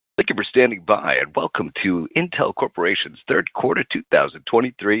you for standing by, and welcome to Intel Corporation's third quarter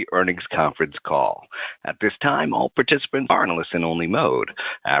 2023 earnings conference call. At this time, all participants are in a listen-only mode.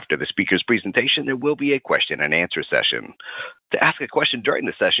 After the speaker's presentation, there will be a question-and-answer session. To ask a question during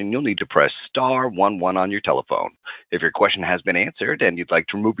the session, you'll need to press star 11 on your telephone. If your question has been answered and you'd like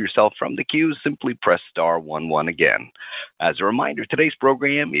to remove yourself from the queue, simply press star 11 again. As a reminder, today's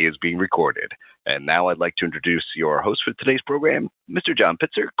program is being recorded. And now I'd like to introduce your host for today's program, Mr. John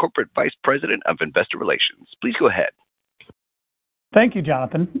Pitzer, Corporate Vice President of Investor Relations. Please go ahead. Thank you,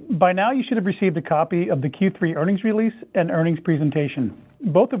 Jonathan. By now, you should have received a copy of the Q3 earnings release and earnings presentation,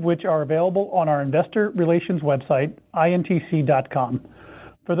 both of which are available on our investor relations website, intc.com.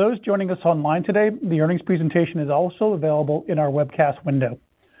 For those joining us online today, the earnings presentation is also available in our webcast window.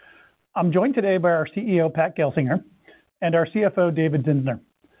 I'm joined today by our CEO, Pat Gelsinger, and our CFO, David Zinsner.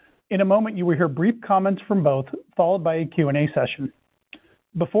 In a moment, you will hear brief comments from both, followed by a Q&A session.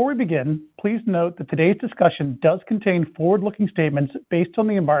 Before we begin, please note that today's discussion does contain forward-looking statements based on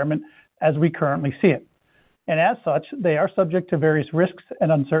the environment as we currently see it, and as such, they are subject to various risks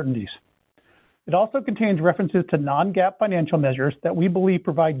and uncertainties. It also contains references to non-GAAP financial measures that we believe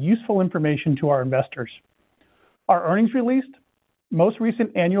provide useful information to our investors. Our earnings release, most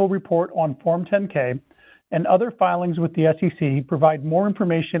recent annual report on Form 10-K, and other filings with the SEC provide more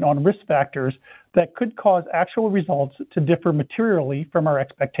information on risk factors that could cause actual results to differ materially from our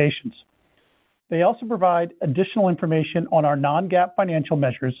expectations. They also provide additional information on our non-GAAP financial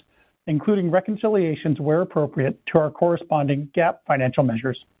measures, including reconciliations where appropriate to our corresponding GAAP financial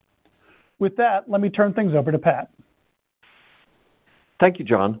measures. With that, let me turn things over to Pat. Thank you,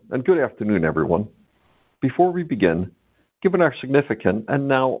 John, and good afternoon, everyone. Before we begin, given our significant and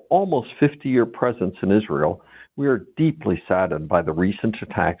now almost 50-year presence in Israel, we are deeply saddened by the recent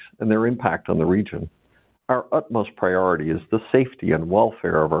attacks and their impact on the region. Our utmost priority is the safety and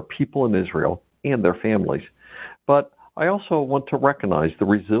welfare of our people in Israel and their families. But I also want to recognize the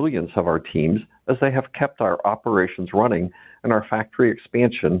resilience of our teams as they have kept our operations running and our factory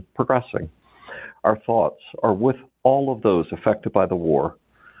expansion progressing. Our thoughts are with all of those affected by the war,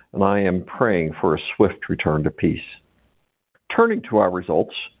 and I am praying for a swift return to peace. Turning to our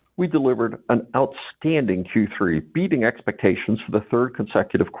results, we delivered an outstanding Q3, beating expectations for the third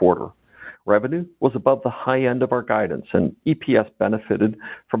consecutive quarter. Revenue was above the high end of our guidance, and EPS benefited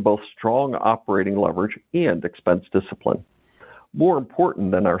from both strong operating leverage and expense discipline. More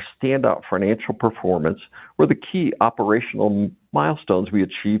important than our standout financial performance were the key operational milestones we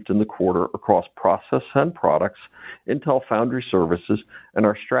achieved in the quarter across process and products, Intel Foundry Services, and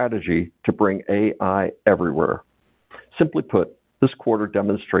our strategy to bring AI everywhere. Simply put, this quarter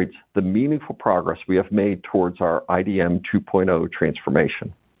demonstrates the meaningful progress we have made towards our IDM 2.0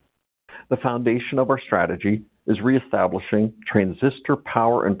 transformation. The foundation of our strategy is reestablishing transistor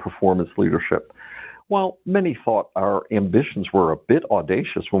power and performance leadership. While many thought our ambitions were a bit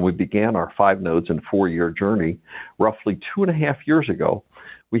audacious when we began our 5 nodes and 4-year journey roughly 2.5 years ago,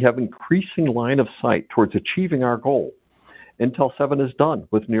 we have increasing line of sight towards achieving our goal. Intel 7 is done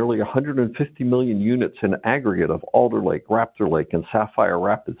with nearly 150 million units in aggregate of Alder Lake, Raptor Lake, and Sapphire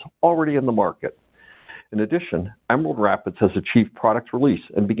Rapids already in the market. In addition, Emerald Rapids has achieved product release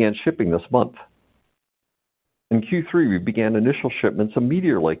and began shipping this month. In Q3, we began initial shipments of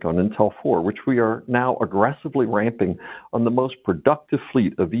Meteor Lake on Intel 4, which we are now aggressively ramping on the most productive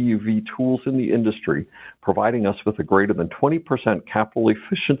fleet of EUV tools in the industry, providing us with a greater than 20% capital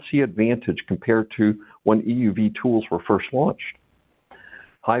efficiency advantage compared to when EUV tools were first launched.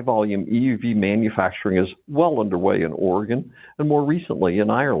 High-volume EUV manufacturing is well underway in Oregon and more recently in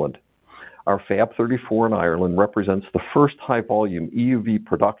Ireland. Our Fab 34 in Ireland represents the first high-volume EUV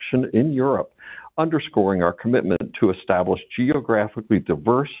production in Europe, underscoring our commitment to establish geographically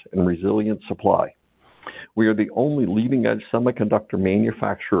diverse and resilient supply. We are the only leading-edge semiconductor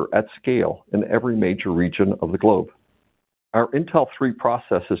manufacturer at scale in every major region of the globe. Our Intel 3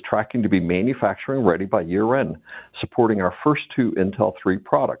 process is tracking to be manufacturing ready by year-end, supporting our first 2 Intel 3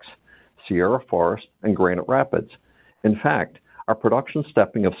 products, Sierra Forest and Granite Rapids. In fact, our production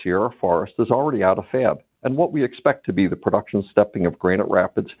stepping of Sierra Forest is already out of fab, and what we expect to be the production stepping of Granite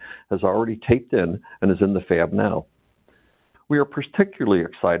Rapids has already taped in and is in the fab now. We are particularly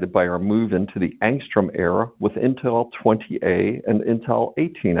excited by our move into the Angstrom era with Intel 20A and Intel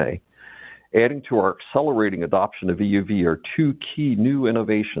 18A. Adding to our accelerating adoption of EUV are 2 key new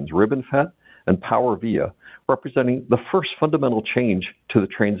innovations, RibbonFET and PowerVia, representing the first fundamental change to the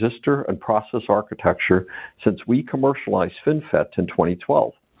transistor and process architecture since we commercialized FinFET in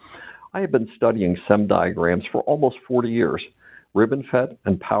 2012. I have been studying SEM diagrams for almost 40 years. RibbonFET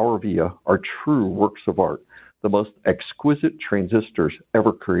and PowerVia are true works of art, the most exquisite transistors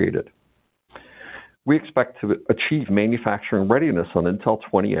ever created. We expect to achieve manufacturing readiness on Intel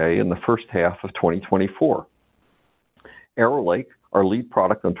 20A in the first half of 2024. Arrow Lake, our lead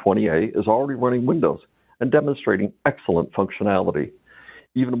product on 20A, is already running Windows and demonstrating excellent functionality.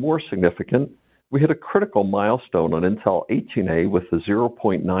 Even more significant, we hit a critical milestone on Intel 18A with the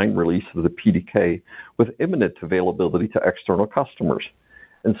 0.9 release of the PDK with imminent availability to external customers.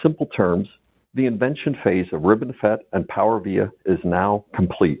 In simple terms, the invention phase of RibbonFET and PowerVia is now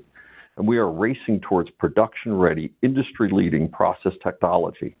complete, and we are racing towards production-ready, industry-leading process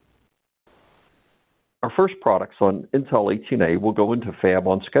technology. Our first products on Intel 18A will go into fab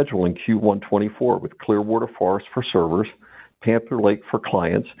on schedule in Q1 24 with Clearwater Forest for servers, Panther Lake for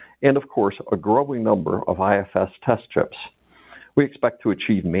clients, and of course, a growing number of IFS test chips. We expect to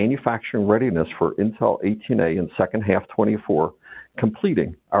achieve manufacturing readiness for Intel 18A in second half 24,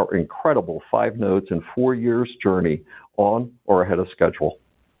 completing our incredible 5 nodes in 4 years journey on or ahead of schedule.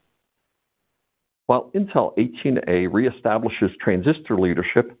 While Intel 18A reestablishes transistor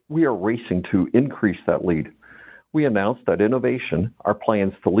leadership, we are racing to increase that lead. We announced at Innovation our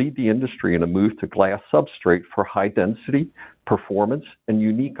plans to lead the industry in a move to glass substrate for high density, performance, and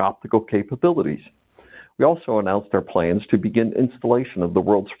unique optical capabilities. We also announced our plans to begin installation of the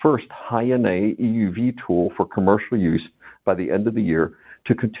world's first high-NA EUV tool for commercial use by the end of the year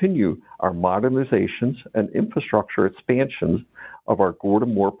to continue our modernizations and infrastructure expansions of our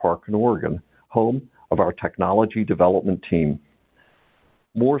Gordon Moore Park in Oregon, home of our technology development team.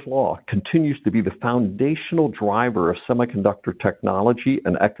 Moore's Law continues to be the foundational driver of semiconductor technology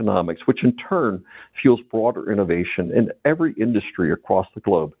and economics, which in turn fuels broader innovation in every industry across the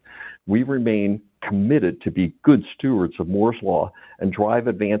globe. We remain committed to be good stewards of Moore's Law and drive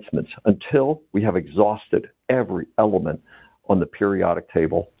advancements until we have exhausted every element on the periodic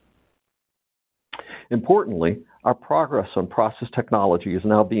table. Importantly, our progress on process technology is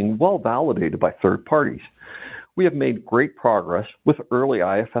now being well validated by third parties. We have made great progress with early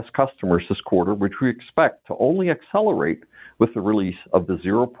IFS customers this quarter, which we expect to only accelerate with the release of the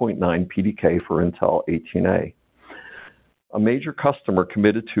 0.9 PDK for Intel 18A. A major customer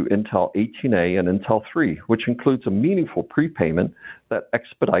committed to Intel 18A and Intel 3, which includes a meaningful prepayment that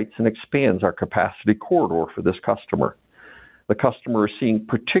expedites and expands our capacity corridor for this customer. The customer is seeing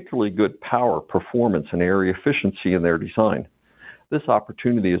particularly good power, performance, and area efficiency in their design. This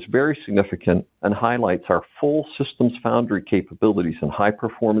opportunity is very significant and highlights our full systems foundry capabilities in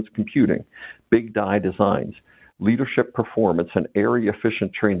high-performance computing, big die designs, leadership performance, and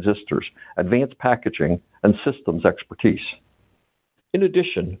area-efficient transistors, advanced packaging, and systems expertise. In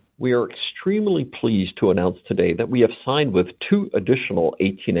addition, we are extremely pleased to announce today that we have signed with 2 additional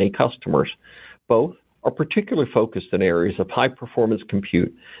 18A customers. Both are particularly focused in areas of high-performance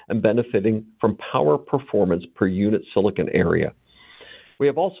compute and benefiting from power performance per unit silicon area. We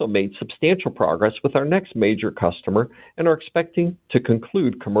have also made substantial progress with our next major customer and are expecting to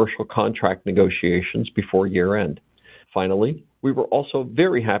conclude commercial contract negotiations before year-end. Finally, we were also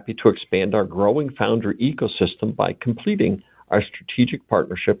very happy to expand our growing foundry ecosystem by completing our strategic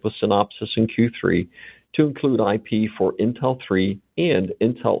partnership with Synopsys in Q3 to include IP for Intel 3 and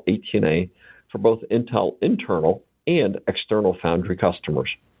Intel 18A for both Intel internal and external foundry customers.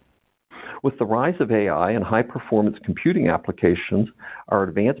 With the rise of AI and high-performance computing applications, our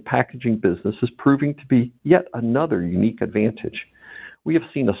advanced packaging business is proving to be yet another unique advantage. We have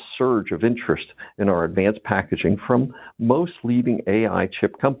seen a surge of interest in our advanced packaging from most leading AI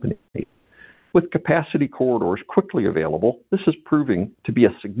chip companies. With capacity corridors quickly available, this is proving to be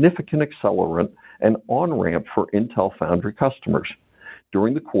a significant accelerant and on-ramp for Intel foundry customers.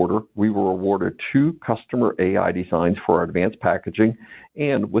 During the quarter, we were awarded 2 customer AI designs for our advanced packaging,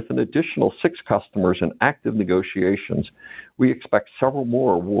 and with an additional 6 customers in active negotiations, we expect several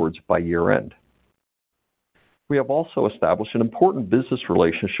more awards by year-end. We have also established an important business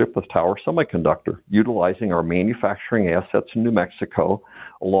relationship with Tower Semiconductor, utilizing our manufacturing assets in New Mexico,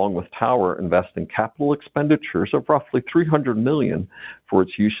 along with Tower investing capital expenditures of roughly $300 million for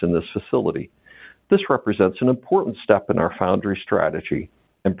its use in this facility. This represents an important step in our foundry strategy,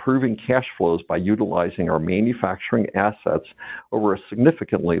 improving cash flows by utilizing our manufacturing assets over a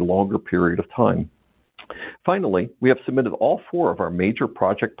significantly longer period of time. Finally, we have submitted all 4 of our major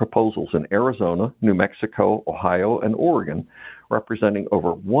project proposals in Arizona, New Mexico, Ohio, and Oregon, representing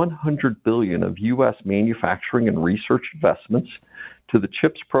over $100 billion of U.S. manufacturing and research investments to the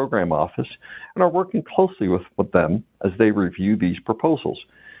CHIPS Program Office, and are working closely with them as they review these proposals.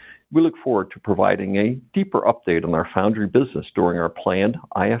 We look forward to providing a deeper update on our foundry business during our planned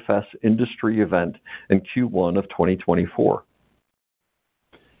IFS industry event in Q1 of 2024.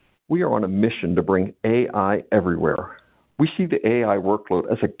 We are on a mission to bring AI everywhere. We see the AI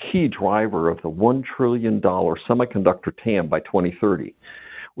workload as a key driver of the $1 trillion semiconductor TAM by 2030.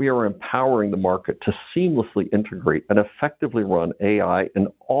 We are empowering the market to seamlessly integrate and effectively run AI in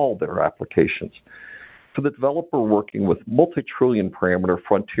all their applications. For the developer working with multi-trillion parameter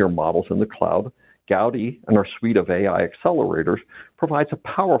frontier models in the cloud, Gaudi and our suite of AI accelerators provides a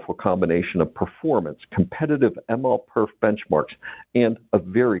powerful combination of performance, competitive MLPerf benchmarks, and a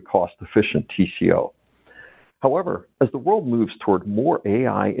very cost-efficient TCO. However, as the world moves toward more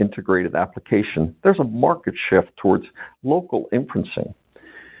AI-integrated application, there's a market shift towards local inferencing.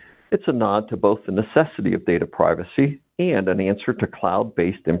 It's a nod to both the necessity of data privacy and an answer to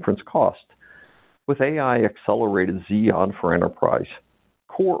cloud-based inference cost. With AI-accelerated Xeon for enterprise,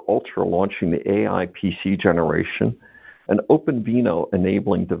 Core Ultra launching the AI PC generation, and OpenVINO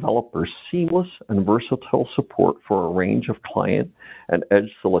enabling developers seamless and versatile support for a range of client and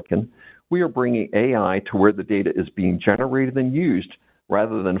edge silicon, we are bringing AI to where the data is being generated and used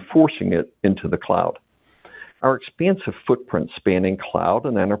rather than forcing it into the cloud. Our expansive footprint spanning cloud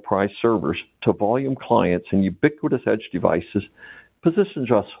and enterprise servers to volume clients and ubiquitous edge devices positions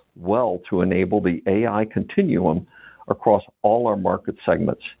us well to enable the AI continuum across all our market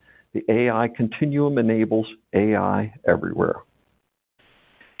segments. The AI continuum enables AI everywhere.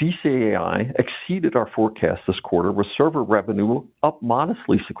 DCAI exceeded our forecast this quarter with server revenue up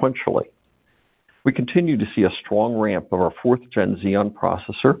modestly sequentially. We continue to see a strong ramp of our 4th Gen Xeon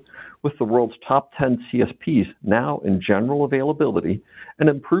processor, with the world's top 10 CSPs now in general availability and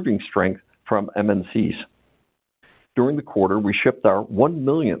improving strength from MNCs. During the quarter, we shipped our 1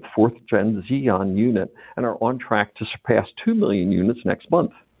 millionth 4th Gen Xeon unit and are on track to surpass 2 million units next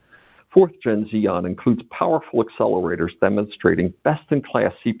month. 4th Gen Xeon includes powerful accelerators demonstrating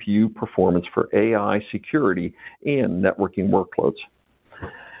best-in-class CPU performance for AI security and networking workloads.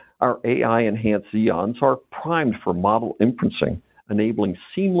 Our AI-enhanced Xeons are primed for model inferencing, enabling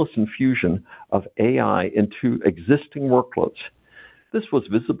seamless infusion of AI into existing workloads. This was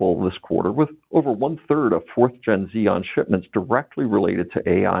visible this quarter with over 1/3 of 4th Gen Xeon shipments directly related to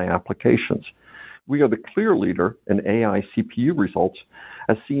AI applications. We are the clear leader in AI CPU results,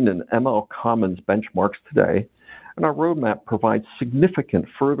 as seen in ML Commons benchmarks today, and our roadmap provides significant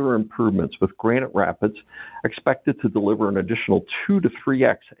further improvements with Granite Rapids expected to deliver an additional 2 to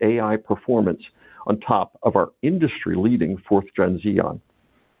 3x AI performance on top of our industry-leading 4th Gen Xeon.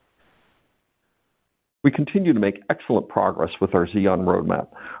 We continue to make excellent progress with our Xeon roadmap.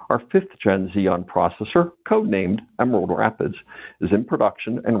 Our 5th Gen Xeon processor, codenamed Emerald Rapids, is in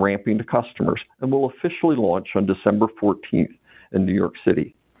production and ramping to customers and will officially launch on December 14th in New York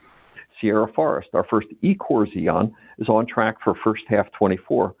City. Sierra Forest, our first E-Core Xeon, is on track for first half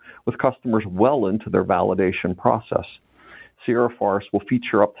 24, with customers well into their validation process. Sierra Forest will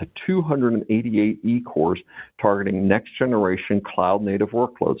feature up to 288 E-cores targeting next-generation cloud-native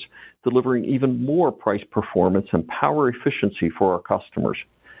workloads, delivering even more price performance and power efficiency for our customers.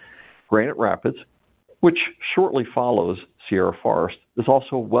 Granite Rapids, which shortly follows Sierra Forest, is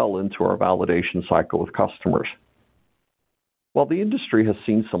also well into our validation cycle with customers. While the industry has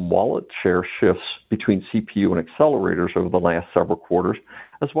seen some wallet share shifts between CPU and accelerators over the last several quarters,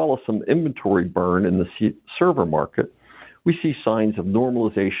 as well as some inventory burn in the server market, we see signs of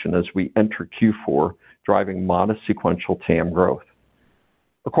normalization as we enter Q4, driving modest sequential TAM growth.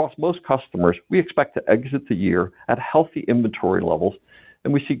 Across most customers, we expect to exit the year at healthy inventory levels,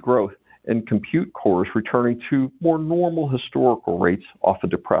 and we see growth in compute cores returning to more normal historical rates off a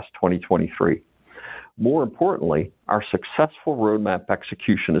depressed 2023. More importantly, our successful roadmap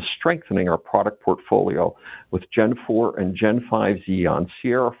execution is strengthening our product portfolio with Gen 4 and Gen 5 Xeon,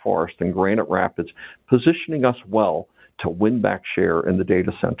 Sierra Forest, and Granite Rapids, positioning us well to win back share in the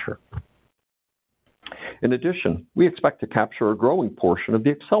data center. In addition, we expect to capture a growing portion of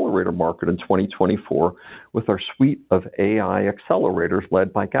the accelerator market in 2024 with our suite of AI accelerators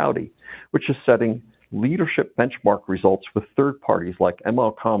led by Gaudi, which is setting leadership benchmark results with third parties like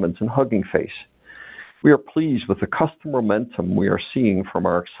ML Commons and Hugging Face. We are pleased with the customer momentum we are seeing from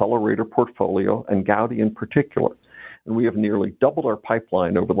our accelerator portfolio and Gaudi in particular, and we have nearly doubled our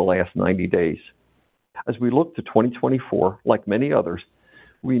pipeline over the last 90 days. As we look to 2024, like many others,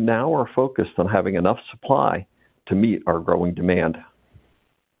 we now are focused on having enough supply to meet our growing demand.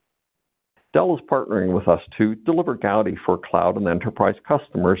 Dell is partnering with us to deliver Gaudi for cloud and enterprise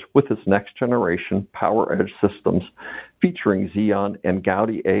customers with its next-generation PowerEdge systems, featuring Xeon and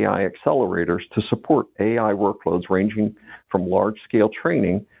Gaudi AI accelerators to support AI workloads ranging from large-scale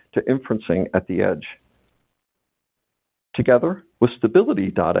training to inferencing at the edge. Together, With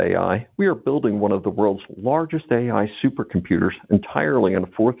Stability.ai, we are building one of the world's largest AI supercomputers entirely on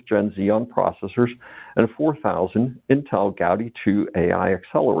 4th-gen Xeon processors and 4,000 Intel Gaudi 2 AI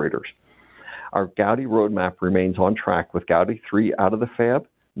accelerators. Our Gaudi roadmap remains on track with Gaudi 3 out of the fab,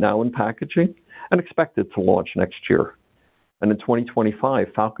 now in packaging, and expected to launch next year. And in 2025,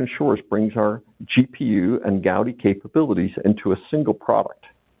 Falcon Shores brings our GPU and Gaudi capabilities into a single product.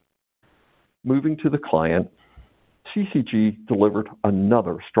 Moving to the client, CCG delivered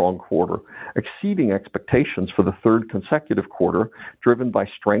another strong quarter, exceeding expectations for the third consecutive quarter, driven by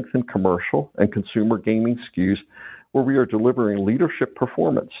strength in commercial and consumer gaming SKUs, where we are delivering leadership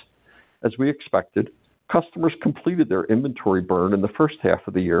performance. As we expected, customers completed their inventory burn in the first half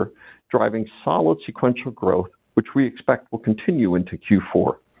of the year, driving solid sequential growth, which we expect will continue into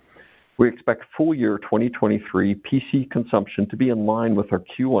Q4. We expect full year 2023 PC consumption to be in line with our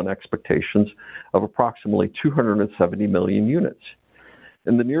Q1 expectations of approximately 270 million units.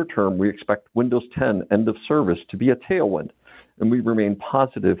 In the near term, we expect Windows 10 end of service to be a tailwind, and we remain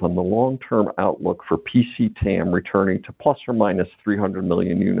positive on the long-term outlook for PC TAM returning to plus or minus 300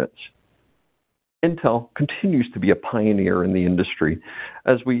 million units. Intel continues to be a pioneer in the industry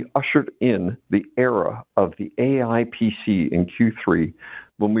as we ushered in the era of the AI PC in Q3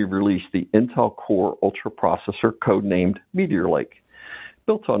 when we released the Intel Core Ultra processor codenamed Meteor Lake.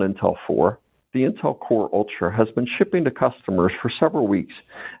 Built on Intel 4, the Intel Core Ultra has been shipping to customers for several weeks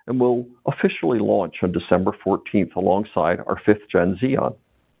and will officially launch on December 14th alongside our 5th-gen Xeon.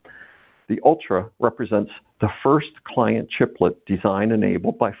 The Ultra represents the first client chiplet design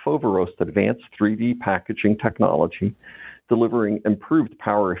enabled by Foveros advanced 3D packaging technology, delivering improved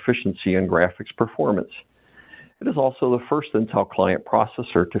power efficiency and graphics performance. It is also the first Intel client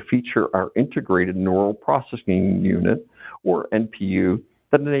processor to feature our integrated neural processing unit, or NPU,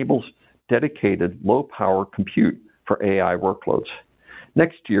 that enables dedicated low-power compute for AI workloads.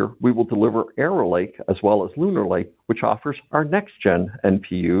 Next year, we will deliver Arrow Lake as well as Lunar Lake, which offers our next-gen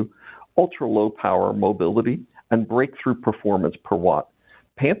NPU, ultra-low power mobility, and breakthrough performance per watt.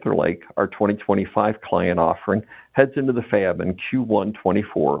 Panther Lake, our 2025 client offering, heads into the fab in Q1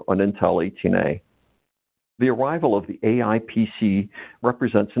 24 on Intel 18A. The arrival of the AI PC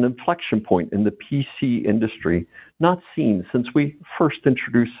represents an inflection point in the PC industry not seen since we first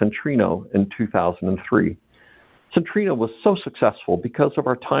introduced Centrino in 2003. Centrino was so successful because of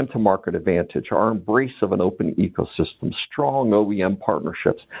our time-to-market advantage, our embrace of an open ecosystem, strong OEM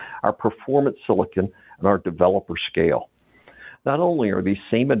partnerships, our performance silicon, and our developer scale. Not only are these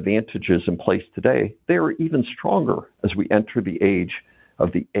same advantages in place today, they are even stronger as we enter the age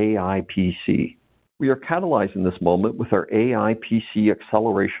of the AI PC. We are catalyzing this moment with our AI PC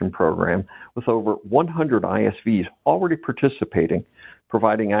acceleration program with over 100 ISVs already participating,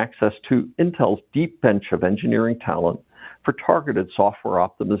 providing access to Intel's deep bench of engineering talent for targeted software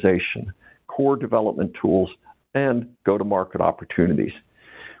optimization, core development tools, and go-to-market opportunities.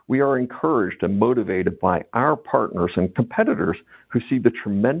 We are encouraged and motivated by our partners and competitors who see the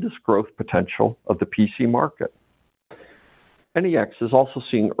tremendous growth potential of the PC market. NEX is also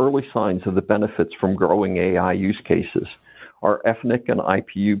seeing early signs of the benefits from growing AI use cases. Our ethnic and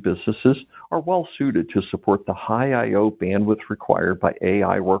IPU businesses are well suited to support the high I/O bandwidth required by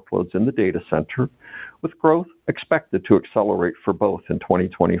AI workloads in the data center, with growth expected to accelerate for both in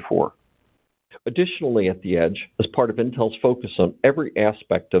 2024. Additionally, at the edge, as part of Intel's focus on every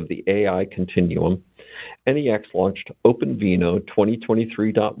aspect of the AI continuum, NEX launched OpenVINO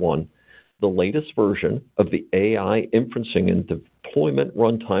 2023.1, the latest version of the AI inferencing and deployment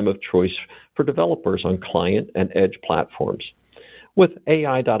runtime of choice for developers on client and edge platforms, with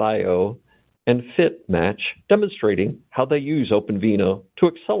AI.io and FitMatch demonstrating how they use OpenVINO to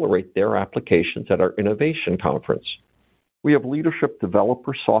accelerate their applications at our innovation conference. We have leadership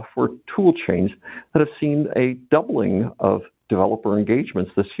developer software tool chains that have seen a doubling of developer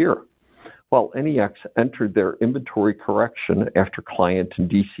engagements this year. While NEX entered their inventory correction after client and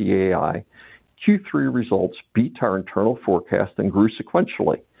DCAI, Q3 results beat our internal forecast and grew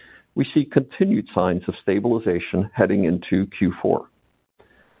sequentially. We see continued signs of stabilization heading into Q4.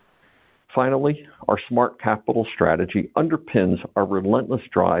 Finally, our smart capital strategy underpins our relentless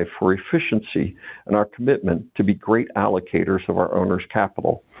drive for efficiency and our commitment to be great allocators of our owners'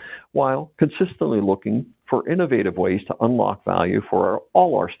 capital, while consistently looking for innovative ways to unlock value for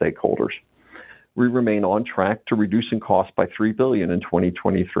all our stakeholders. We remain on track to reducing costs by $3 billion in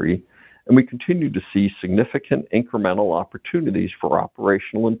 2023, and we continue to see significant incremental opportunities for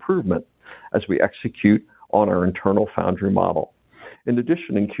operational improvement as we execute on our internal foundry model. In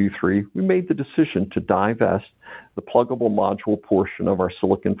addition, in Q3, we made the decision to divest the pluggable module portion of our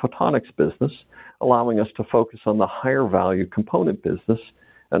silicon photonics business, allowing us to focus on the higher value component business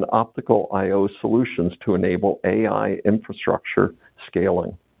and optical I/O solutions to enable AI infrastructure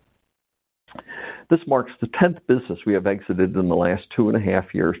scaling. This marks the 10th business we have exited in the last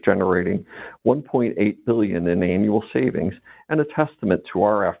 2.5 years, generating $1.8 billion in annual savings, and a testament to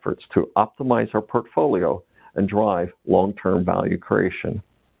our efforts to optimize our portfolio and drive long-term value creation.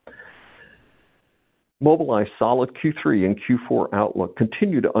 Mobileye's solid Q3 and Q4 outlook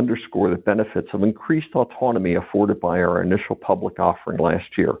continue to underscore the benefits of increased autonomy afforded by our initial public offering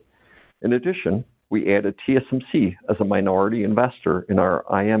last year. In addition, we added TSMC as a minority investor in our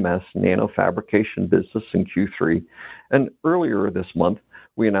IMS nanofabrication business in Q3, and earlier this month,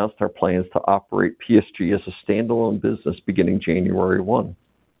 we announced our plans to operate PSG as a standalone business beginning January 1.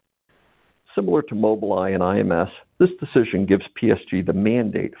 Similar to Mobileye and IMS, this decision gives PSG the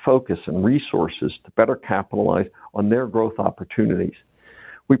mandate, focus, and resources to better capitalize on their growth opportunities.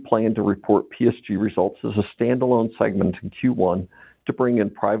 We plan to report PSG results as a standalone segment in Q1 to bring in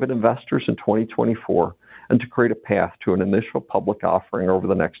private investors in 2024 and to create a path to an initial public offering over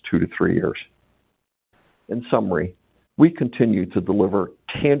the next 2 to 3 years. In summary, we continue to deliver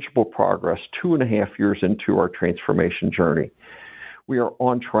tangible progress 2.5 years into our transformation journey. We are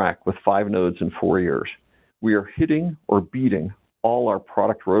on track with 5 nodes in 4 years. We are hitting or beating all our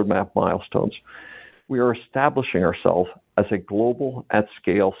product roadmap milestones. We are establishing ourselves as a global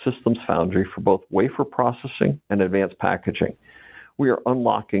at-scale systems foundry for both wafer processing and advanced packaging. We are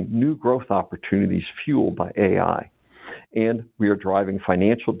unlocking new growth opportunities fueled by AI, and we are driving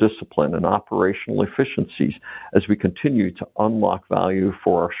financial discipline and operational efficiencies as we continue to unlock value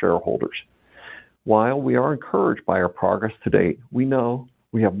for our shareholders. While we are encouraged by our progress to date, we know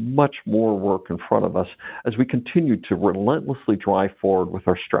we have much more work in front of us as we continue to relentlessly drive forward with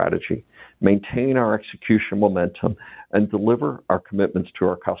our strategy, maintain our execution momentum, and deliver our commitments to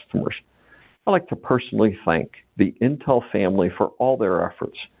our customers. I'd like to personally thank the Intel family for all their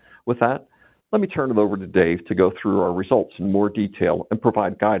efforts. With that, let me turn it over to Dave to go through our results in more detail and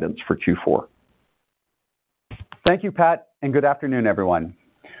provide guidance for Q4. Thank you, Pat, and good afternoon, everyone.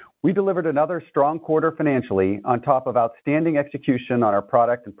 We delivered another strong quarter financially on top of outstanding execution on our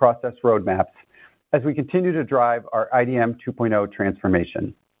product and process roadmaps as we continue to drive our IDM 2.0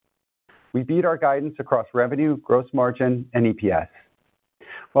 transformation. We beat our guidance across revenue, gross margin, and EPS.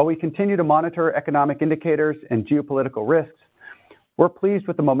 While we continue to monitor economic indicators and geopolitical risks, we're pleased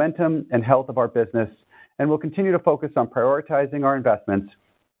with the momentum and health of our business, and we'll continue to focus on prioritizing our investments,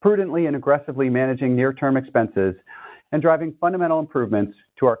 prudently and aggressively managing near-term expenses, and driving fundamental improvements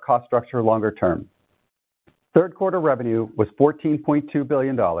to our cost structure longer term. Third quarter revenue was $14.2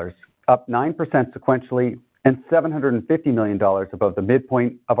 billion, up 9% sequentially and $750 million above the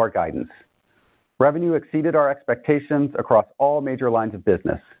midpoint of our guidance. Revenue exceeded our expectations across all major lines of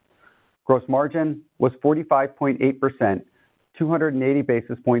business. Gross margin was 45.8%, 280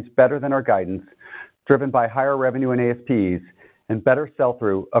 basis points better than our guidance, driven by higher revenue and ASPs and better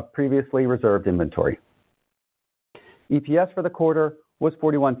sell-through of previously reserved inventory. EPS for the quarter was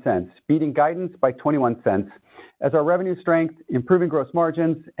 41 cents, beating guidance by 21 cents, as our revenue strength, improving gross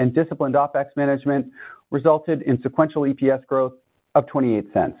margins, and disciplined OpEx management resulted in sequential EPS growth of 28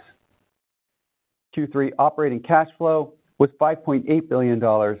 cents. Q3 operating cash flow was $5.8 billion,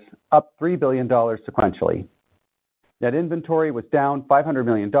 up $3 billion sequentially. Net inventory was down $500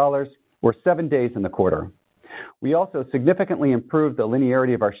 million, or 7 days in the quarter. We also significantly improved the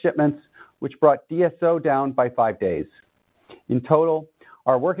linearity of our shipments, which brought DSO down by 5 days. In total,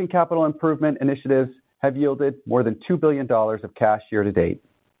 our working capital improvement initiatives have yielded more than $2 billion of cash year to date.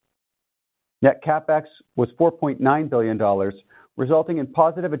 Net CapEx was $4.9 billion, resulting in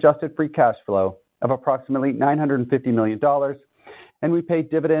positive adjusted free cash flow of approximately $950 million, and we paid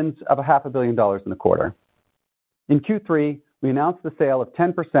dividends of $500 million in the quarter. In Q3, we announced the sale of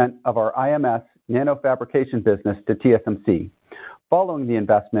 10% of our IMS nanofabrication business to TSMC, following the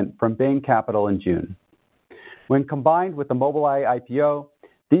investment from Bain Capital in June. When combined with the Mobileye IPO,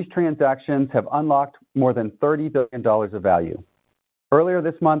 these transactions have unlocked more than $30 billion of value. Earlier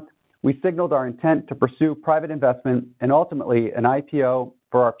this month, we signaled our intent to pursue private investment and ultimately an IPO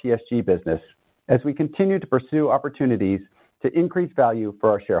for our PSG business, as we continue to pursue opportunities to increase value for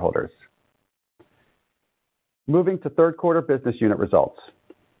our shareholders. Moving to third quarter business unit results.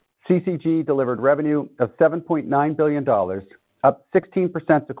 CCG delivered revenue of $7.9 billion, up 16%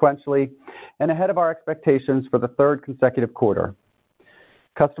 sequentially and ahead of our expectations for the third consecutive quarter.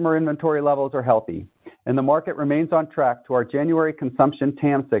 Customer inventory levels are healthy, and the market remains on track to our January consumption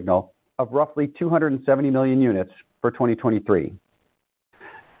TAM signal of roughly 270 million units for 2023.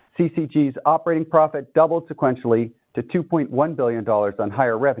 CCG's operating profit doubled sequentially to $2.1 billion on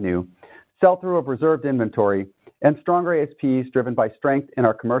higher revenue, sell-through of reserved inventory, and stronger ASPs driven by strength in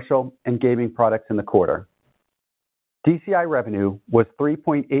our commercial and gaming products in the quarter. DCI revenue was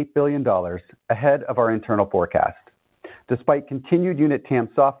 $3.8 billion, ahead of our internal forecast. Despite continued unit TAM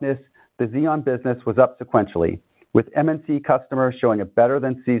softness, the Xeon business was up sequentially, with MNC customers showing a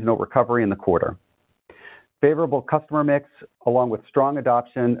better-than-seasonal recovery in the quarter. Favorable customer mix, along with strong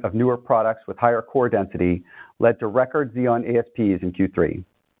adoption of newer products with higher core density, led to record Xeon ASPs in Q3.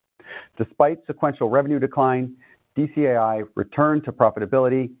 Despite sequential revenue decline, DCAI returned to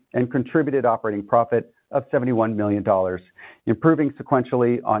profitability and contributed operating profit of $71 million, improving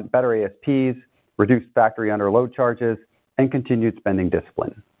sequentially on better ASPs, reduced factory underload charges, and continued spending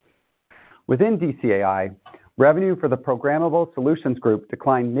discipline. Within DCAI, revenue for the Programmable Solutions Group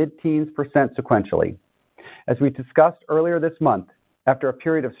declined mid-teens % sequentially. As we discussed earlier this month, after a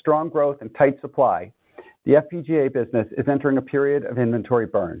period of strong growth and tight supply, the FPGA business is entering a period of inventory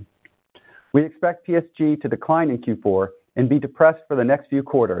burn. We expect PSG to decline in Q4 and be depressed for the next few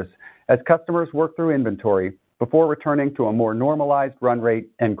quarters as customers work through inventory before returning to a more normalized run rate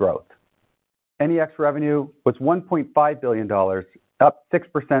and growth. NEX revenue was $1.5 billion, up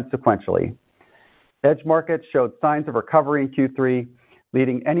 6% sequentially. Edge markets showed signs of recovery in Q3,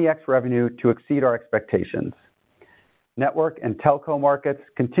 leading NEX revenue to exceed our expectations. Network and telco markets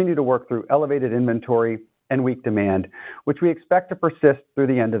continue to work through elevated inventory and weak demand, which we expect to persist through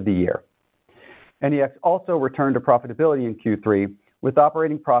the end of the year. NEX also returned to profitability in Q3 with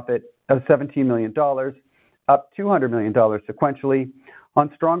operating profit of $17 million, up $200 million sequentially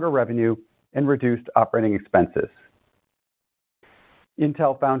on stronger revenue and reduced operating expenses.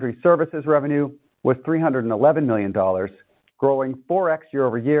 Intel Foundry Services revenue was $311 million, growing 4x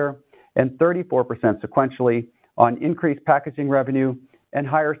year-over-year and 34% sequentially on increased packaging revenue and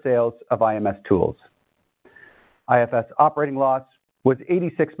higher sales of IMS tools. IFS operating loss was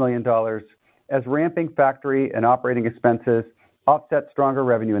 $86 million as ramping factory and operating expenses offset stronger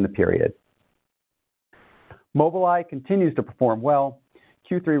revenue in the period. Mobileye continues to perform well.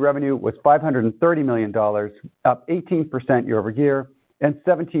 Q3 revenue was $530 million, up 18% year-over-year and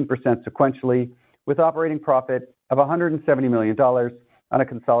 17% sequentially, with operating profit of $170 million on a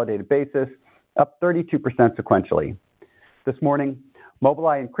consolidated basis, up 32% sequentially. This morning,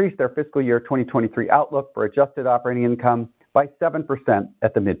 Mobileye increased their fiscal year 2023 outlook for adjusted operating income by 7%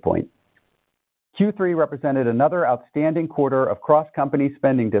 at the midpoint. Q3 represented another outstanding quarter of cross-company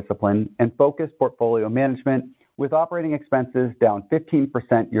spending discipline and focused portfolio management, with operating expenses down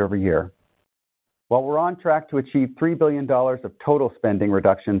 15% year-over-year. While we're on track to achieve $3 billion of total spending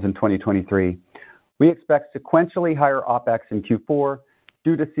reductions in 2023, we expect sequentially higher OpEx in Q4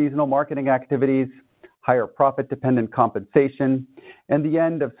 due to seasonal marketing activities, higher profit-dependent compensation, and the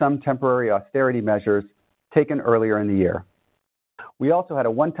end of some temporary austerity measures taken earlier in the year. We also had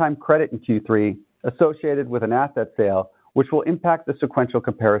a one-time credit in Q3 associated with an asset sale, which will impact the sequential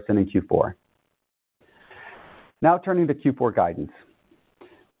comparison in Q4. Now turning to Q4 guidance.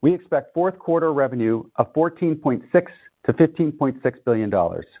 We expect fourth quarter revenue of $14.6 to $15.6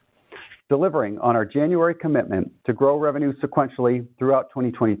 billion, delivering on our January commitment to grow revenue sequentially throughout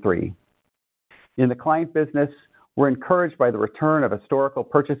 2023. In the client business, we're encouraged by the return of historical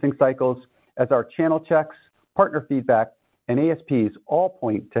purchasing cycles as our channel checks, partner feedback, and ASPs all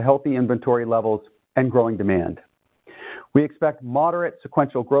point to healthy inventory levels and growing demand. We expect moderate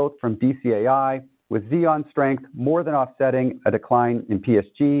sequential growth from DCAI, with Xeon strength more than offsetting a decline in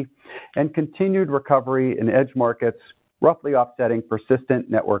PSG, and continued recovery in edge markets, roughly offsetting persistent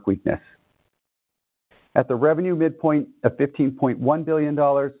network weakness. At the revenue midpoint of $15.1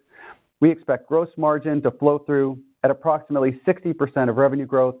 billion, we expect gross margin to flow through at approximately 60% of revenue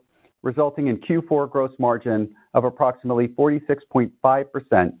growth, resulting in Q4 gross margin of approximately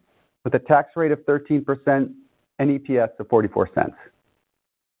 46.5%, with a tax rate of 13% and EPS of 44 cents.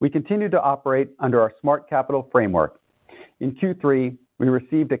 We continue to operate under our Smart Capital framework. In Q3, we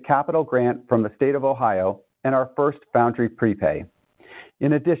received a capital grant from the state of Ohio and our first foundry prepay.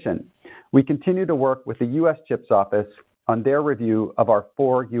 In addition, we continue to work with the U.S. CHIPS Office on their review of our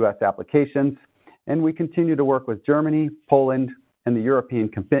 4 U.S. applications, and we continue to work with Germany, Poland, and the European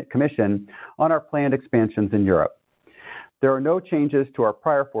Commission on our planned expansions in Europe. There are no changes to our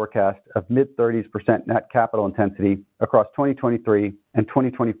prior forecast of mid-30s% net capital intensity across 2023 and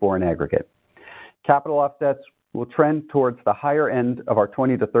 2024 in aggregate. Capital offsets will trend towards the higher end of our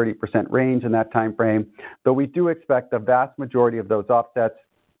 20 to 30% range in that time frame, though we do expect the vast majority of those offsets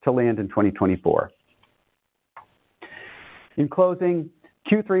to land in 2024. In closing,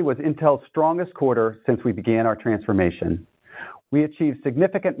 Q3 was Intel's strongest quarter since we began our transformation. We achieved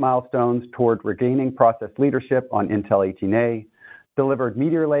significant milestones toward regaining process leadership on Intel 18A, delivered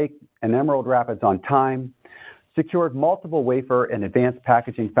Meteor Lake and Emerald Rapids on time, secured multiple wafer and advanced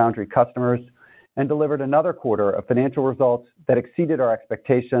packaging foundry customers, and delivered another quarter of financial results that exceeded our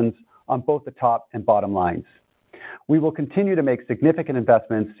expectations on both the top and bottom lines. We will continue to make significant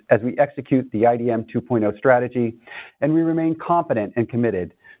investments as we execute the IDM 2.0 strategy, and we remain confident and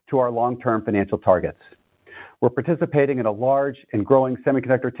committed to our long-term financial targets. We're participating in a large and growing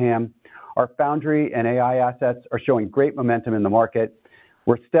semiconductor TAM. Our foundry and AI assets are showing great momentum in the market.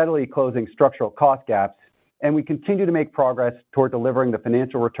 We're steadily closing structural cost gaps, and we continue to make progress toward delivering the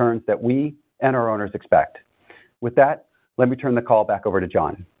financial returns that we and our owners expect. With that, let me turn the call back over to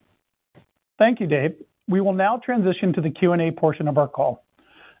John. Thank you, Dave. We will now transition to the Q&A portion of our call.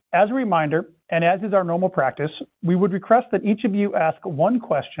 As a reminder, and as is our normal practice, we would request that each of you ask one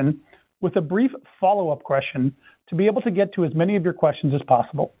question with a brief follow-up question to be able to get to as many of your questions as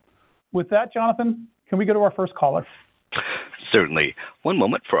possible. With that, Jonathan, can we go to our first caller? Certainly. One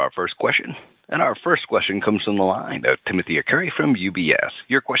moment for our first question. And our first question comes from the line of Timothy Arcuri from UBS.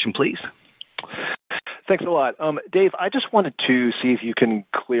 Your question, please. Thanks a lot. Dave, I just wanted to see if you can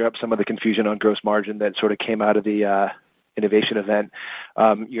clear up some of the confusion on gross margin that sort of came out of the innovation event.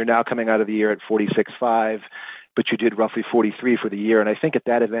 You're now coming out of the year at 46.5, but you did roughly 43 for the year. And I think at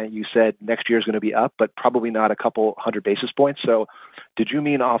that event you said next year is going to be up, but probably not a couple hundred basis points. So did you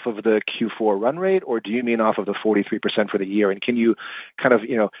mean off of the Q4 run rate, or do you mean off of the 43% for the year? And can you kind of,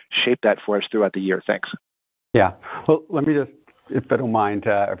 shape that for us throughout the year? Thanks. Yeah. Well, let me just, if you don't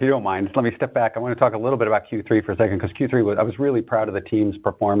mind, let me step back. I want to talk a little bit about Q3 for a second, because I was really proud of the team's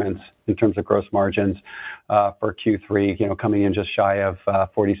performance in terms of gross margins for Q3, coming in just shy of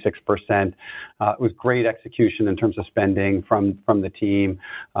 46%. It was great execution in terms of spending from the team.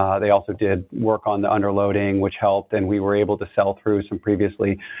 They also did work on the underloading, which helped, and we were able to sell through some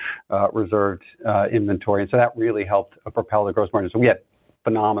previously reserved inventory. And so that really helped propel the gross margin. So we had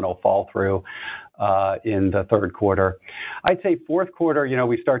phenomenal fall through in the third quarter. I'd say fourth quarter,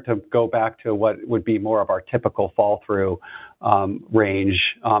 we start to go back to what would be more of our typical fall through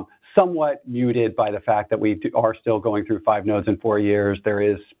range, somewhat muted by the fact that we are still going through 5 nodes in 4 years. There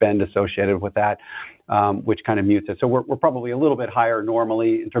is spend associated with that, which kind of mutes it. So we're probably a little bit higher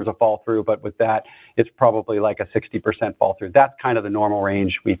normally in terms of fall through, but with that, it's probably like a 60% fall through. That's kind of the normal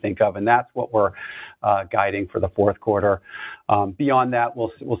range we think of, and that's what we're guiding for the fourth quarter. Beyond that,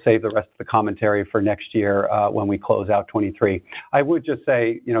 we'll save the rest of the commentary for next year when we close out 23. I would just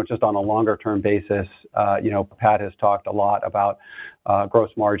say, just on a longer term basis, Pat has talked a lot about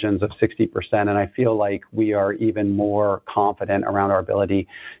gross margins of 60%, and I feel like we are even more confident around our ability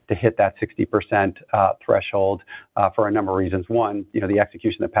to hit that 60% threshold for a number of reasons. One, the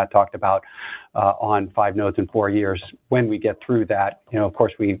execution that Pat talked about on 5 nodes in 4 years. When we get through that, of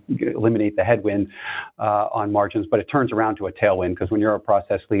course, we eliminate the headwind on margins, but it turns around to a tailwind, because when you're a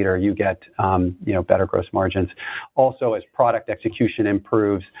process leader, you get better gross margins. Also, as product execution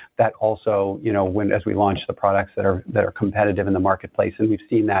improves, that also, as we launch the products that are competitive in the marketplace, and we've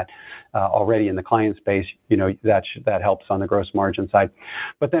seen that already in the client space, that helps on the gross margin side.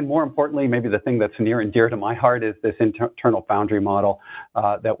 But then more importantly, maybe the thing that's near and dear to my heart is this internal foundry model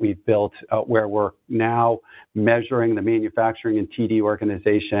that we've built, where we're now measuring the manufacturing and TD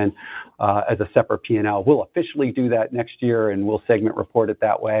organization as a separate P&L. We'll officially do that next year, and we'll segment report it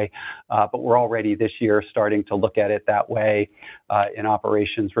that way. But we're already this year starting to look at it that way in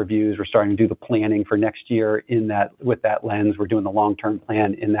operations reviews. We're starting to do the planning for next year with that lens. We're doing the long-term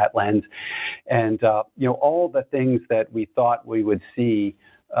plan in that lens. And all the things that we thought we would see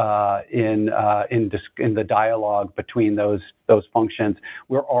in the dialogue between those functions,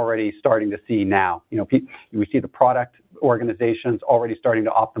 we're already starting to see now. We see the product organizations already starting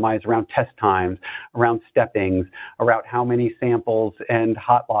to optimize around test times, around steppings, around how many samples and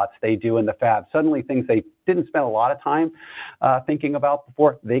hot lots they do in the fab. Suddenly, things they didn't spend a lot of time thinking about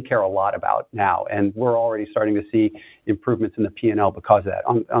before, they care a lot about now. And we're already starting to see improvements in the P&L because of that.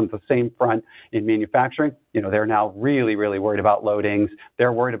 On the same front, in manufacturing, they're now really, really worried about loadings.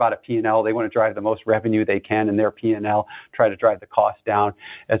 They're worried about a P&L. They want to drive the most revenue they can in their P&L, try to drive the cost down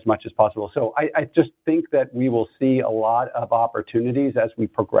as much as possible. So I just think that we will see a lot of opportunities as we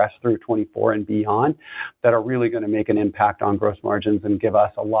progress through 24 and beyond that are really going to make an impact on gross margins and give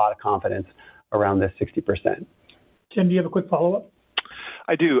us a lot of confidence around this 60%. Tim, do you have a quick follow-up?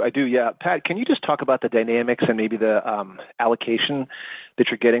 I do, yeah. Pat, can you just talk about the dynamics and maybe the allocation that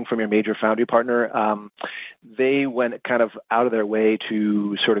you're getting from your major foundry partner? They went kind of out of their way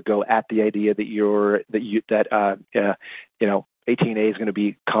to sort of go at the idea that 18A is going to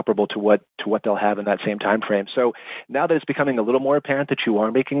be comparable to what they'll have in that same time frame. So now that it's becoming a little more apparent that you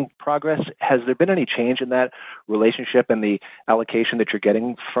are making progress, has there been any change in that relationship and the allocation that you're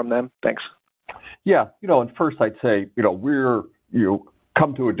getting from them? Thanks. Yeah, and first I'd say, we're,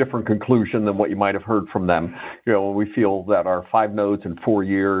 come to a different conclusion than what you might have heard from them. We feel that our 5 nodes in 4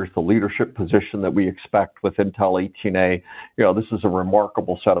 years, the leadership position that we expect with Intel 18A, this is a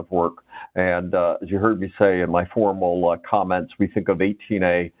remarkable set of work. And as you heard me say in my formal comments, we think of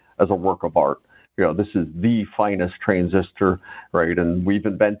 18A as a work of art. This is the finest transistor, right? And we've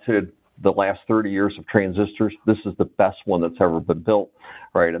invented the last 30 years of transistors. This is the best one that's ever been built,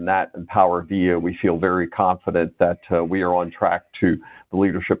 right? And that in PowerVia, we feel very confident that we are on track to the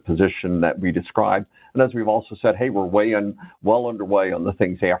leadership position that we described. And as we've also said, hey, we're well underway on the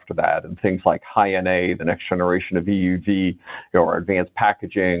things after that, and things like High NA, the next generation of EUV, our advanced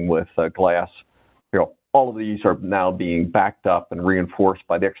packaging with glass. All of these are now being backed up and reinforced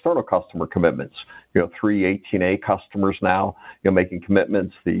by the external customer commitments. 3 18A customers now, making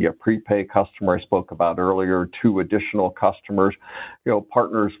commitments. The prepay customer I spoke about earlier, 2 additional customers.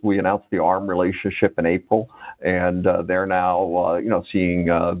 Partners, we announced the ARM relationship in April, and they're now, seeing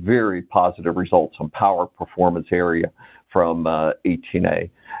very positive results on power performance area from 18A.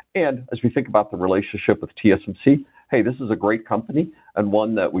 And as we think about the relationship with TSMC, hey, this is a great company and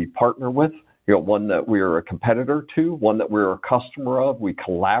one that we partner with. One that we're a competitor to, one that we're a customer of. We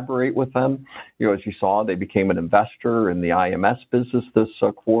collaborate with them. As you saw, they became an investor in the IMS business this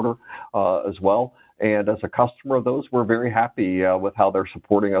quarter as well. And as a customer of those, we're very happy with how they're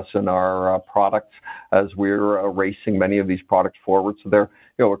supporting us in our products as we're racing many of these products forward. So they're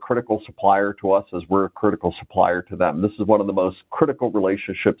a critical supplier to us as we're a critical supplier to them. This is one of the most critical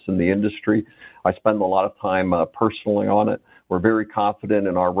relationships in the industry. I spend a lot of time personally on it. We're very confident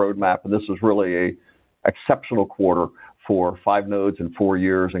in our roadmap, and this is really a exceptional quarter for 5 nodes in 4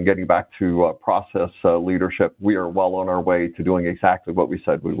 years and getting back to process leadership. We are well on our way to doing exactly what we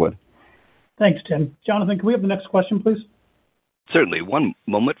said we would. Thanks, Tim. Jonathan, can we have the next question, please? Certainly. One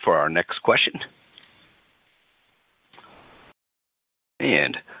moment for our next question.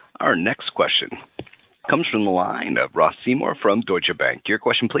 And our next question comes from the line of Ross Seymore from Deutsche Bank. Your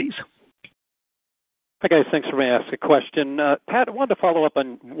question, please. Hi, guys. Thanks for asking a question. Pat, I wanted to follow up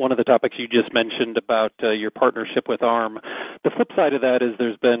on one of the topics you just mentioned about your partnership with ARM. The flip side of that is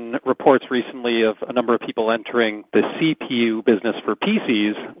there's been reports recently of a number of people entering the CPU business for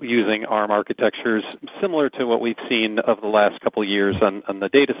PCs using ARM architectures, similar to what we've seen over the last couple of years on the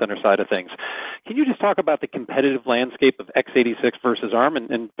data center side of things. Can you just talk about the competitive landscape of x86 versus ARM,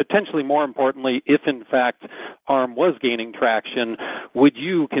 and potentially more importantly, if in fact ARM was gaining traction, would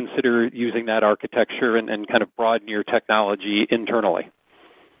you consider using that architecture and kind of broaden your technology internally?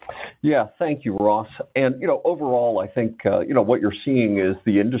 Yeah, thank you, Ross. And, overall, I think, what you're seeing is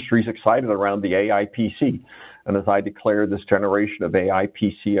the industry's excited around the AI PC. And as I declared this generation of AI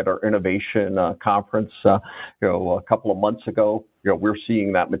PC at our innovation conference, a couple of months ago, we're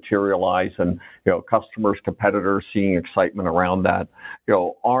seeing that materialize, and customers, competitors seeing excitement around that.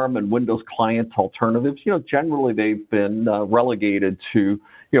 ARM and Windows client alternatives, generally they've been relegated to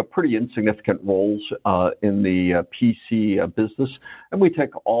pretty insignificant roles in the PC business, and we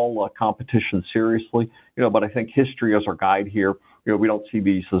take all competition seriously. But I think history as our guide here. We don't see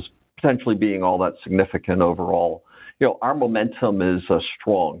these as potentially being all that significant overall. Our momentum is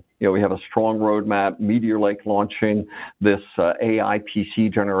strong. We have a strong roadmap, Meteor Lake launching this AI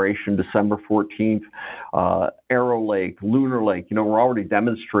PC generation December 14th, Arrow Lake, Lunar Lake. We're already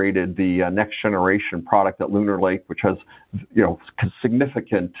demonstrated the next generation product at Lunar Lake, which has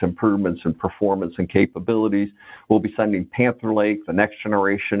significant improvements in performance and capabilities. We'll be sending Panther Lake, the next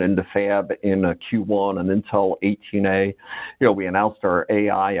generation, into fab in Q1 and Intel 18A. We announced our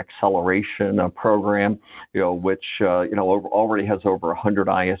AI acceleration program, which already has over 100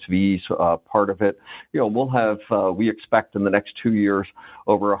 ISVs part of it. We'll have, we expect in the next 2 years,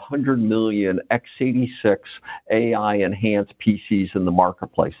 over 100 million x86 AI enhanced PCs in the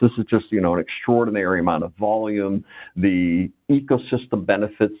marketplace. This is just, an extraordinary amount of volume, the ecosystem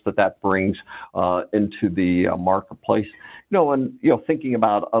benefits that brings into the marketplace. And thinking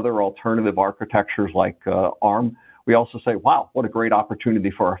about other alternative architectures like ARM, we also say, wow, what a great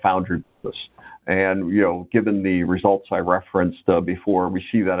opportunity for our foundry business. And, given the results I referenced before, we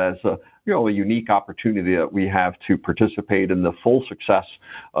see that as a unique opportunity that we have to participate in the full success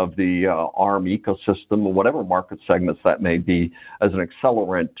of the ARM ecosystem, or whatever market segments that may be, as an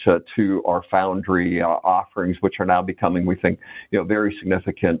accelerant to our foundry offerings, which are now becoming, we think, very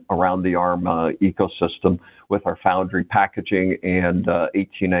significant around the ARM ecosystem with our foundry packaging and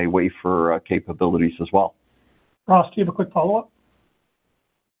 18A wafer capabilities as well. Ross, do you have a quick follow-up?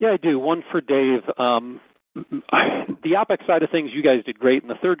 Yeah, I do. One for Dave. The OpEx side of things, you guys did great in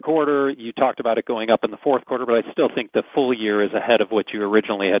the third quarter. You talked about it going up in the fourth quarter, but I still think the full year is ahead of what you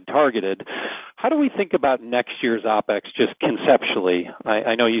originally had targeted. How do we think about next year's OpEx just conceptually?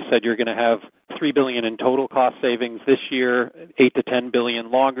 I know you said you're going to have $3 billion in total cost savings this year, $8 to $10 billion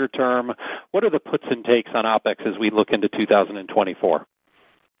longer term. What are the puts and takes on OpEx as we look into 2024?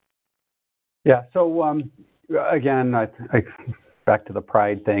 Yeah. So again, I back to the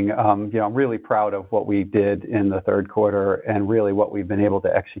pride thing. I'm really proud of what we did in the third quarter and really what we've been able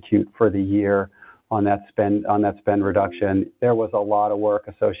to execute for the year on that spend reduction. There was a lot of work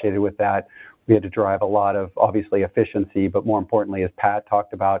associated with that. We had to drive a lot of obviously efficiency, but more importantly, as Pat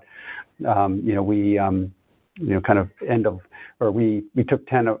talked about, we took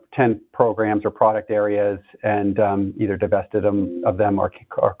 10 programs or product areas and either divested of them or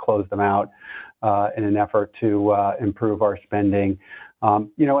closed them out in an effort to improve our spending.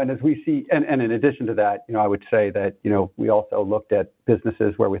 And as we see, and in addition to that, I would say that, we also looked at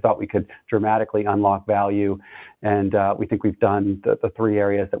businesses where we thought we could dramatically unlock value. And we think we've done the three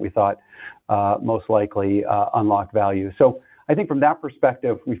areas that we thought most likely unlock value. So I think from that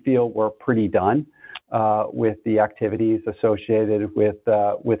perspective, we feel we're pretty done with the activities associated with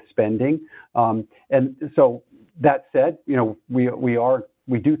spending. And so that said,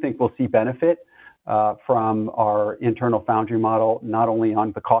 we do think we'll see benefit from our internal foundry model, not only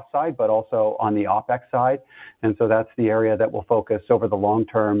on the cost side, but also on the OpEx side. And so that's the area that we'll focus over the long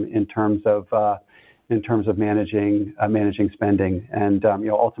term in terms of managing spending. And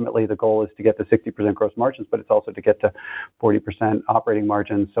ultimately, the goal is to get to 60% gross margins, but it's also to get to 40% operating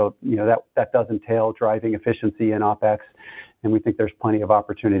margins. So that does entail driving efficiency in OpEx, and we think there's plenty of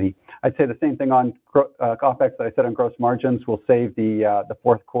opportunity. I'd say the same thing on OpEx that I said on gross margins. We'll save the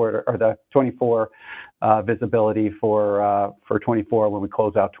fourth quarter or the 24 visibility for 24 when we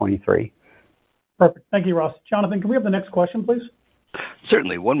close out 23. Perfect. Thank you, Ross. Jonathan, can we have the next question, please?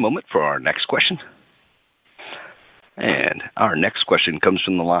 Certainly. One moment for our next question. And our next question comes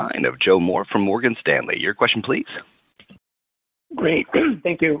from the line of Joe Moore from Morgan Stanley. Your question, please. Great.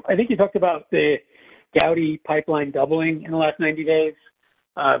 Thank you. I think you talked about the Gaudi pipeline doubling in the last 90 days.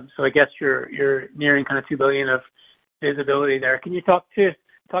 So I guess you're nearing kind of $2 billion of visibility there. Can you talk to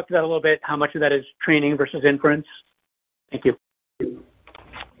that a little bit? How much of that is training versus inference? Thank you.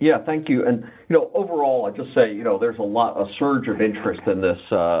 Yeah, thank you. And, overall, I just say, there's a surge of interest in this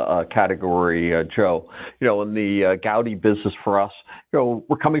category, Joe. In the Gaudi business for us,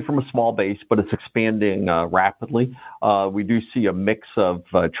 we're coming from a small base, but it's expanding rapidly. We do see a mix of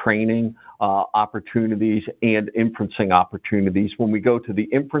training opportunities and inferencing opportunities. When we go to the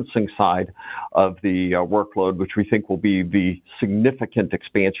inferencing side of the workload, which we think will be the significant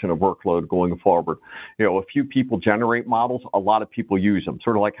expansion of workload going forward, a few people generate models, a lot of people use them.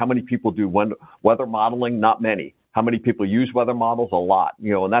 Sort of like how many people do weather modeling? Not many. How many people use weather models? A lot.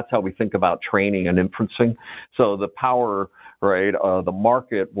 And that's how we think about training and inferencing. So the power, right, the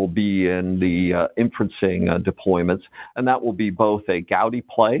market will be in the inferencing deployments, and that will be both a Gaudi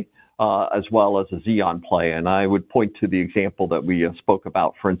play as well as a Xeon play. And I would point to the example that we spoke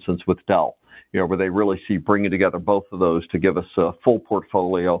about, for instance, with Dell, where they really see bringing together both of those to give us a full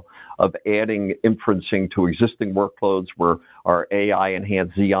portfolio of adding inferencing to existing workloads where our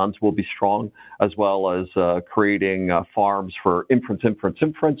AI-enhanced Xeons will be strong, as well as creating farms for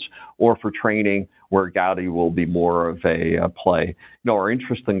inference, or for training where Gaudi will be more of a play. Our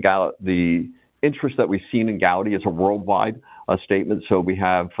interest in the interest that we've seen in Gaudi is a worldwide statement. So we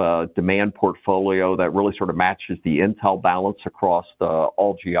have a demand portfolio that really sort of matches the Intel balance across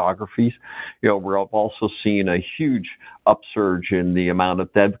all geographies. We've also seen a huge upsurge in the amount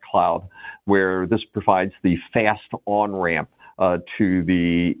of dev cloud, where this provides the fast on-ramp to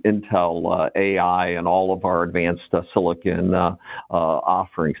the Intel AI and all of our advanced silicon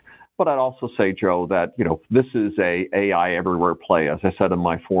offerings. But I'd also say, Joe, that, this is a AI everywhere play, as I said in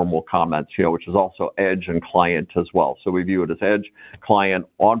my formal comments, which is also edge and client as well. So we view it as edge, client,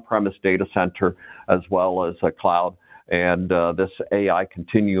 on-premise data center, as well as a cloud. And this AI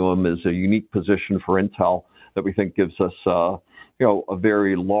continuum is a unique position for Intel that we think gives us, a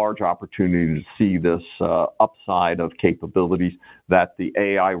very large opportunity to see this upside of capabilities that the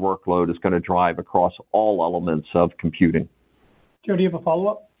AI workload is going to drive across all elements of computing. Joe, do you have a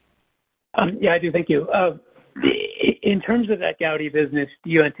follow-up? Yeah, I do. Thank you. In terms of that Gaudi business, do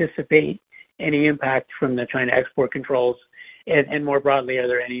you anticipate any impact from the China export controls? And more broadly, are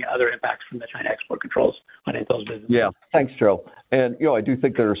there any other impacts from the China export controls on Intel's business? Yeah, thanks, Joe. And, I do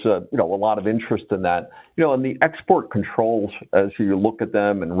think there's a lot of interest in that. And the export controls, as you look at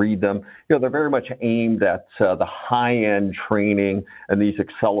them and read them, they're very much aimed at the high-end training and these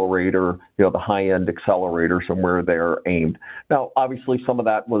accelerator, the high-end accelerators and where they're aimed. Now, obviously, some of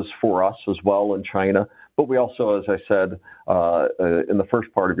that was for us as well in China. But we also, as I said in the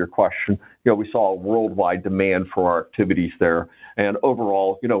first part of your question, we saw a worldwide demand for our activities there. And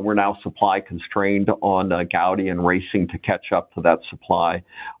overall, we're now supply constrained on Gaudi and racing to catch up to that supply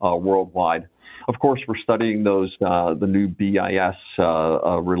worldwide. Of course, we're studying those the new BIS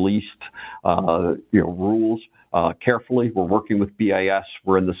released rules carefully. We're working with BIS.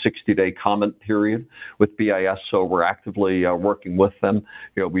 We're in the 60-day comment period with BIS, so we're actively working with them.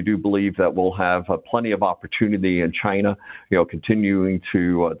 We do believe that we'll have plenty of opportunity in China, continuing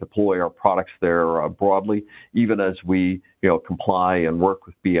to deploy our products there broadly, even as we comply and work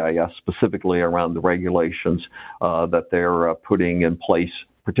with BIS specifically around the regulations that they're putting in place,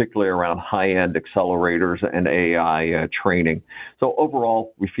 particularly around high-end accelerators and AI training. So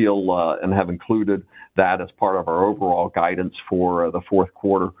overall, we feel and have included that as part of our overall guidance for the fourth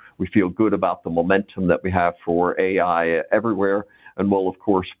quarter. We feel good about the momentum that we have for AI everywhere, and we'll, of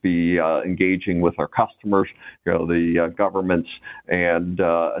course, be engaging with our customers, the governments, and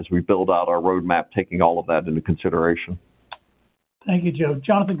as we build out our roadmap, taking all of that into consideration. Thank you, Joe.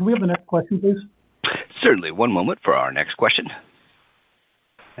 Jonathan, can we have the next question, please? Certainly. One moment for our next question.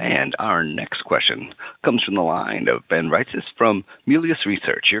 And our next question comes from the line of Ben Reitzes from Melius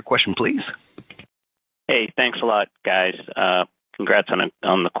Research. Your question, please. Hey, thanks a lot, guys. Congrats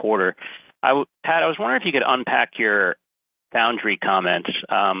on the quarter. Pat, I was wondering if you could unpack your foundry comments.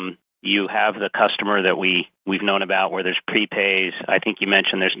 You have the customer that we've known about where there's prepays. I think you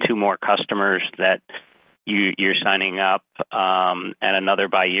mentioned there's 2 more customers that you're signing up and another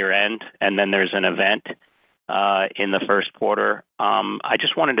by year end, and then there's an event in the first quarter. I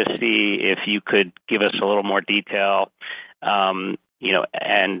just wanted to see if you could give us a little more detail,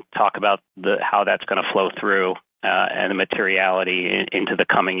 and talk about how that's going to flow through and the materiality into the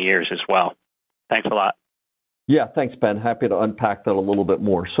coming years as well. Thanks a lot. Yeah, thanks, Ben. Happy to unpack that a little bit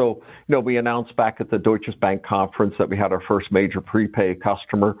more. So, we announced back at the Deutsche Bank conference that we had our first major prepay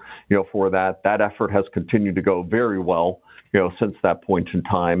customer, for that. That effort has continued to go very well, since that point in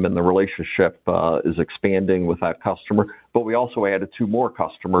time, and the relationship is expanding with that customer. But we also added 2 more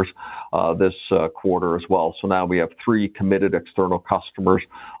customers this quarter as well. So now we have 3 committed external customers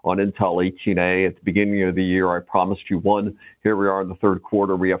on Intel 18A. At the beginning of the year, I promised you 1. Here we are in the third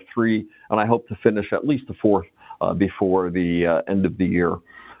quarter. We have 3, and I hope to finish at least the 4th before the end of the year.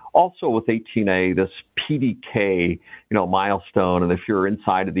 Also with 18A, this PDK, milestone, and if you're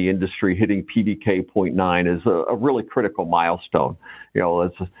inside of the industry, hitting PDK 0.9 is a really critical milestone.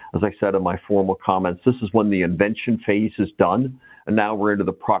 As I said in my formal comments, this is when the invention phase is done, and now we're into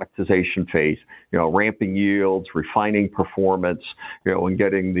the productization phase, ramping yields, refining performance, and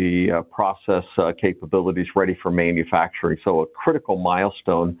getting the process capabilities ready for manufacturing. So a critical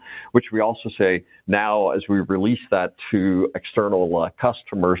milestone, which we also say now as we release that to external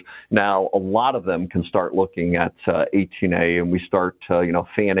customers, now a lot of them can start looking at 18A, and we start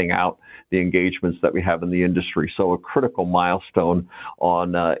fanning out the engagements that we have in the industry. So a critical milestone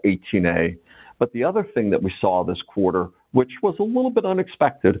on 18A. But the other thing that we saw this quarter, which was a little bit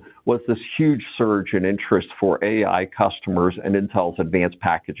unexpected, was this huge surge in interest for AI customers and Intel's advanced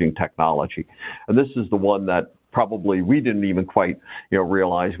packaging technology. And this is the one that probably we didn't even quite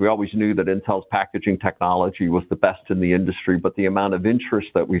realize. We always knew that Intel's packaging technology was the best in the industry, but the amount of interest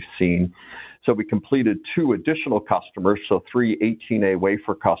that we've seen. So we completed 2 additional customers, so 3 18A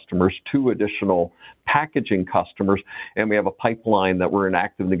wafer customers, 2 additional packaging customers, and we have a pipeline that we're in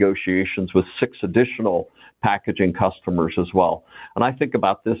active negotiations with 6 additional packaging customers as well. And I think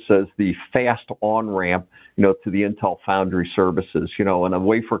about this as the fast on-ramp, to the Intel Foundry Services. And a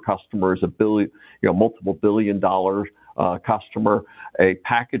wafer customer is a multiple billion-dollar customer. A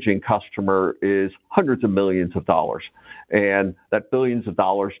packaging customer is hundreds of millions of dollars. And that billions of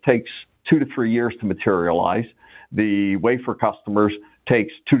dollars takes 2 to 3 years to materialize. The wafer customers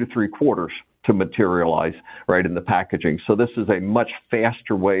takes 2 to 3 quarters to materialize, right, in the packaging. So this is a much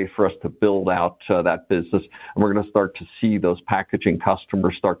faster way for us to build out that business, and we're going to start to see those packaging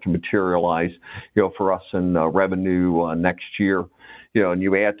customers start to materialize, for us in revenue next year. And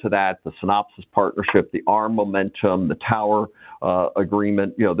you add to that the Synopsys partnership, the ARM momentum, the Tower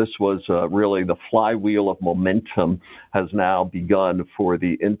agreement. This was really the flywheel of momentum has now begun for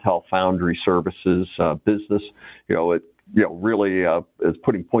the Intel Foundry Services business. It really is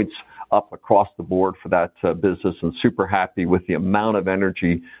putting points up across the board for that business, and super happy with the amount of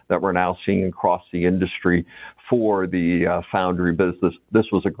energy that we're now seeing across the industry for the foundry business. This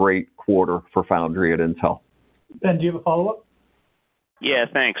was a great quarter for foundry at Intel. Ben, do you have a follow-up? Yeah,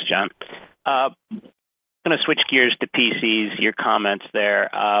 thanks, John. I'm going to switch gears to PCs, your comments there.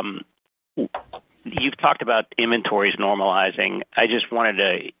 You've talked about inventories normalizing. I just wanted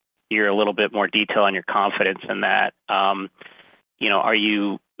to hear a little bit more detail on your confidence in that. Do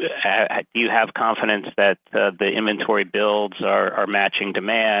you have confidence that the inventory builds are matching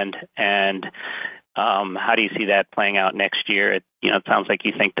demand? And how do you see that playing out next year? It sounds like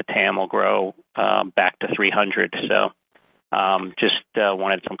you think the TAM will grow back to 300. So just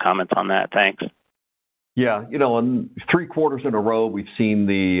wanted some comments on that. Thanks. Yeah, in 3 quarters in a row, we've seen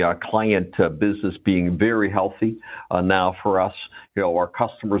the client business being very healthy now for us. Our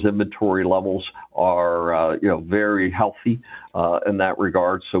customers' inventory levels are, very healthy in that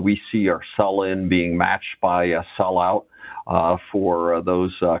regard. So we see our sell-in being matched by a sell-out for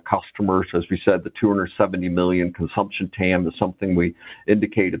those customers. As we said, the 270 million consumption TAM is something we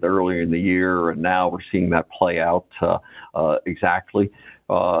indicated earlier in the year, and now we're seeing that play out exactly.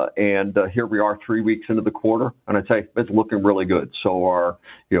 And here we are 3 weeks into the quarter, and I'd say it's looking really good. So our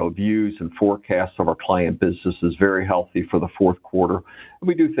views and forecasts of our client business is very healthy for the fourth quarter. And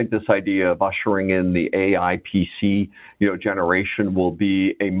we do think this idea of ushering in the AI PC generation will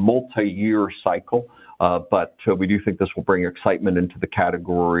be a multi-year cycle. But we do think this will bring excitement into the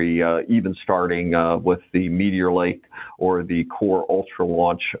category, even starting with the Meteor Lake or the Core Ultra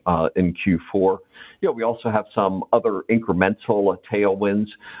launch in Q4. We also have some other incremental tailwinds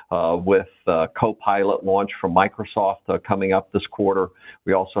with Copilot launch from Microsoft coming up this quarter.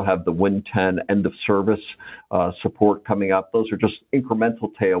 We also have the Win 10 end of service support coming up. Those are just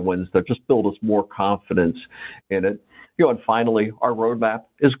incremental tailwinds that just build us more confidence in it. And finally, our roadmap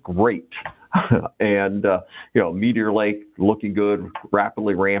is great. And, Meteor Lake looking good,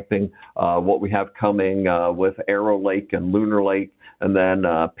 rapidly ramping. What we have coming with Arrow Lake and Lunar Lake, and then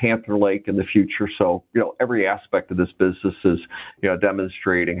Panther Lake in the future. So, every aspect of this business is,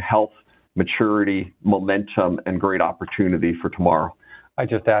 demonstrating health, maturity, momentum, and great opportunity for tomorrow. I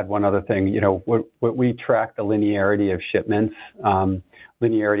just add one other thing. What we track the linearity of shipments.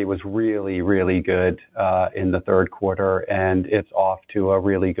 Linearity was really, really good in the third quarter, and it's off to a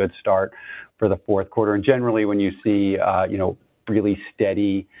really good start for the fourth quarter. And generally, when you see, really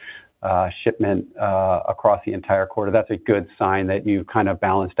steady shipment across the entire quarter, that's a good sign that you've kind of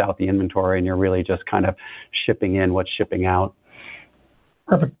balanced out the inventory and you're really just kind of shipping in what's shipping out.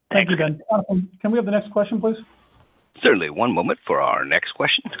 Perfect. Thank you, Ben. Can we have the next question, please? Certainly. One moment for our next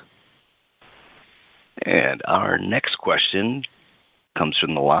question. And our next question comes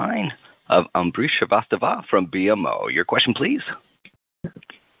from the line of Ambrish Srivastava from BMO. Your question, please.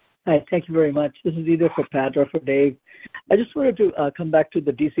 Hi, thank you very much. This is either for Pat or for Dave. I just wanted to come back to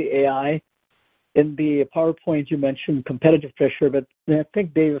the DCAI. In the PowerPoint, you mentioned competitive pressure, but I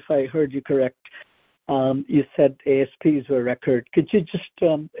think, Dave, if I heard you correct, you said ASPs were record. Could you just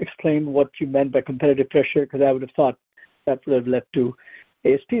explain what you meant by competitive pressure? Because I would have thought that would have led to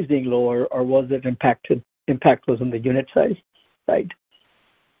ASPs being lower, or was it impact was on the unit size side?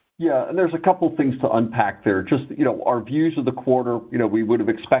 Yeah, and there's a couple things to unpack there. Just, our views of the quarter, we would have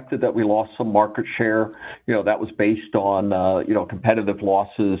expected that we lost some market share. That was based on, competitive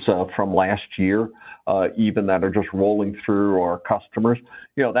losses from last year, even that are just rolling through our customers.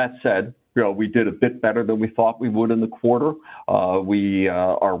 That said, we did a bit better than we thought we would in the quarter. We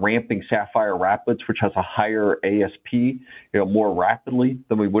are ramping Sapphire Rapids, which has a higher ASP, more rapidly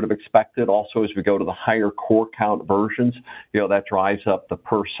than we would have expected. Also, as we go to the higher core count versions, that drives up the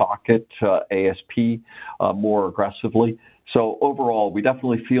per socket ASP more aggressively. So overall, we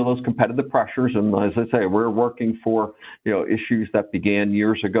definitely feel those competitive pressures. And as I say, we're working for, issues that began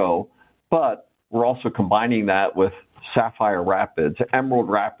years ago. But we're also combining that with Sapphire Rapids, Emerald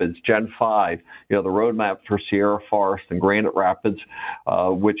Rapids, Gen 5, the roadmap for Sierra Forest and Granite Rapids,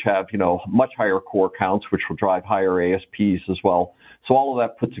 which have, much higher core counts, which will drive higher ASPs as well. So all of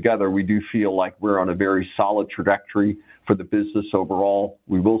that put together, we do feel like we're on a very solid trajectory for the business overall.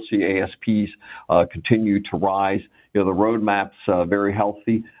 We will see ASPs continue to rise. The roadmap's very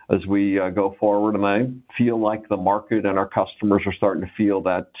healthy as we go forward, and I feel like the market and our customers are starting to feel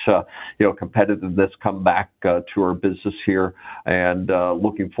that competitiveness come back to our business here, and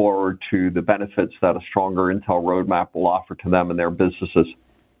looking forward to the benefits that a stronger Intel roadmap will offer to them and their businesses.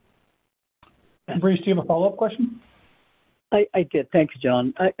 Ambrish, do you have a follow-up question? I did. Thank you,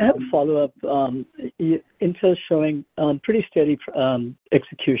 John. I have a follow-up. Intel's showing pretty steady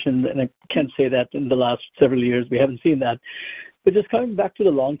execution, and I can't say that in the last several years we haven't seen that. But just coming back to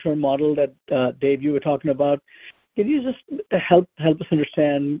the long-term model that, Dave, you were talking about, can you just help us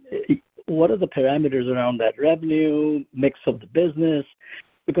understand what are the parameters around that revenue, mix of the business?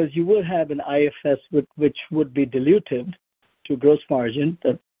 Because you would have an IFS which would be dilutive to gross margin,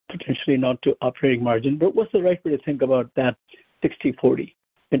 potentially not to operating margin. But what's the right way to think about that 60/40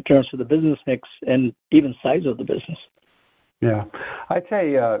 in terms of the business mix and even size of the business? Yeah, I'd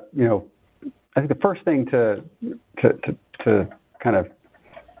say I think the first thing to kind of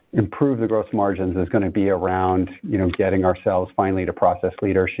improve the gross margins is going to be around getting ourselves finally to process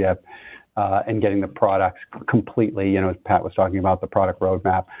leadership and getting the products completely. As Pat was talking about, the product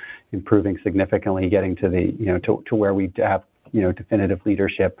roadmap improving significantly, getting to the to where we have definitive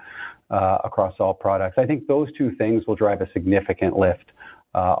leadership across all products. I think those two things will drive a significant lift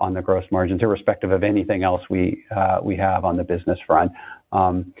on the gross margins, irrespective of anything else we have on the business front.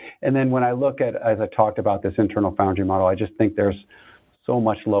 And then when I look at, as I talked about this internal foundry model, I just think there's so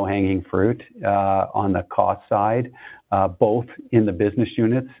much low-hanging fruit on the cost side, both in the business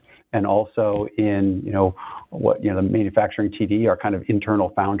units and also in the manufacturing TD, our kind of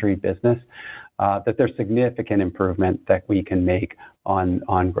internal foundry business, that there's significant improvement that we can make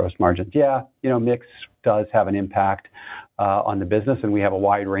on gross margins. Yeah, mix does have an impact on the business, and we have a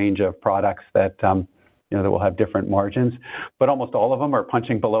wide range of products that that will have different margins, but almost all of them are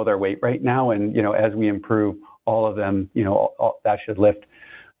punching below their weight right now. And as we improve all of them, that should lift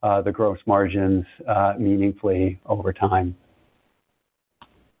the gross margins meaningfully over time.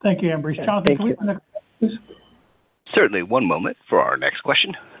 Thank you, Ambrish. Jonathan, can we have the next question, please? Certainly. One moment for our next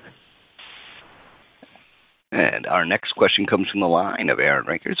question. And our next question comes from the line of Aaron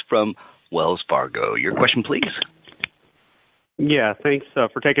Rakers from Wells Fargo. Your question, please. Yeah, thanks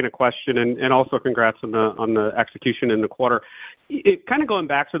for taking a question, and also congrats on the execution in the quarter. It kind of going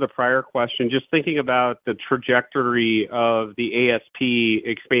back to the prior question, just thinking about the trajectory of the ASP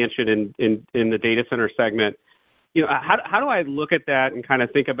expansion in the data center segment. How do I look at that and kind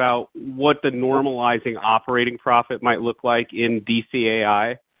of think about what the normalizing operating profit might look like in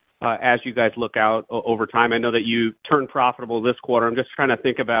DCAI as you guys look out over time? I know that you turned profitable this quarter. I'm just trying to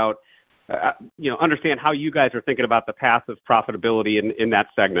think about, understand how you guys are thinking about the path of profitability in that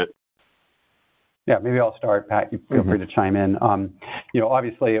segment. Yeah, maybe I'll start. Pat, you feel free to chime in.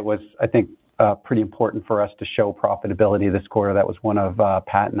 Obviously it was, I think, pretty important for us to show profitability this quarter. That was one of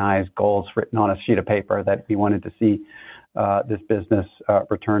Pat and I's goals written on a sheet of paper, that we wanted to see this business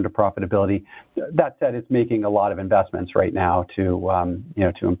return to profitability. That said, it's making a lot of investments right now to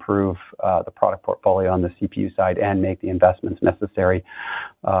improve the product portfolio on the CPU side and make the investments necessary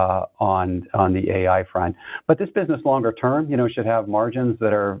on the AI front. But this business longer term, should have margins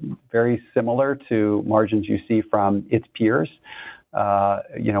that are very similar to margins you see from its peers.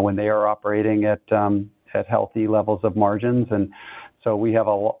 When they are operating at healthy levels of margins. And so we have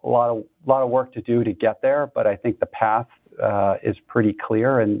a lot of work to do to get there, but I think the path is pretty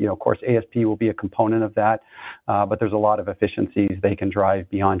clear. And, of course, ASP will be a component of that, but there's a lot of efficiencies they can drive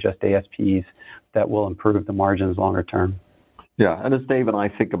beyond just ASPs that will improve the margins longer term. Yeah, and as Dave and I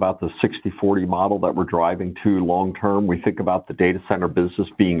think about the 60/40 model that we're driving to long term, we think about the data center business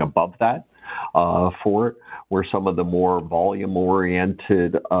being above that for it, where some of the more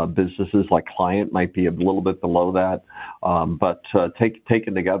volume-oriented businesses like client might be a little bit below that. But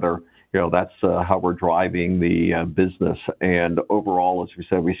taken together, that's how we're driving the business. And overall, as we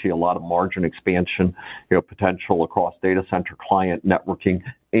said, we see a lot of margin expansion, potential across data center, client, networking,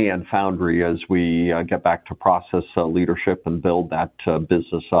 and foundry as we get back to process leadership and build that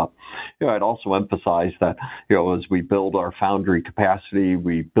business up. I'd also emphasize that, as we build our foundry capacity,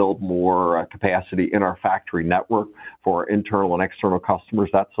 we build more capacity in our factory network for our internal and external customers.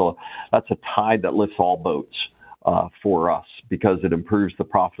 That's a tide that lifts all boats for us, because it improves the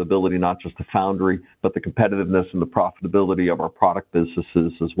profitability, not just the foundry, but the competitiveness and the profitability of our product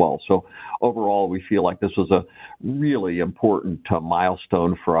businesses as well. So overall, we feel like this was a really important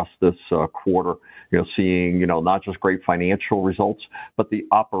milestone for us this quarter, seeing, not just great financial results, but the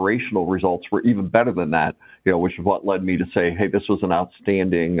operational results were even better than that, which is what led me to say, hey, this was an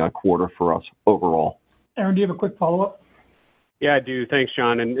outstanding quarter for us overall. Aaron, do you have a quick follow-up? Yeah, I do. Thanks,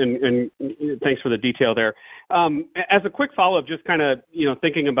 John, and thanks for the detail there. As a quick follow-up, just kind of,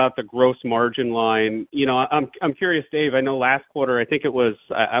 thinking about the gross margin line, I'm curious, Dave, I know last quarter, I think it was,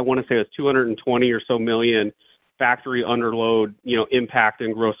 I want to say it was $220 or so million factory underload, impact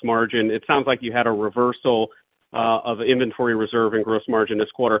in gross margin. It sounds like you had a reversal of inventory reserve and gross margin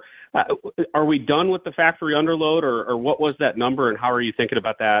this quarter. Are we done with the factory underload, or what was that number, and how are you thinking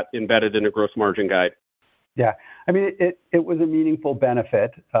about that embedded in a gross margin guide? Yeah. I mean, it was a meaningful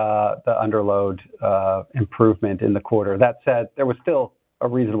benefit, the underload improvement in the quarter. That said, there was still a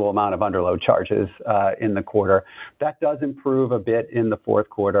reasonable amount of underload charges in the quarter. That does improve a bit in the fourth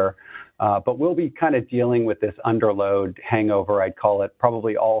quarter, but we'll be kind of dealing with this underload hangover, I'd call it,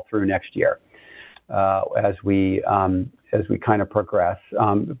 probably all through next year as we kind of progress.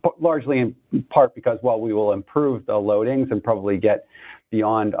 Largely in part because while we will improve the loadings and probably get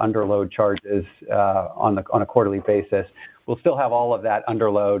beyond underload charges on a quarterly basis, we'll still have all of that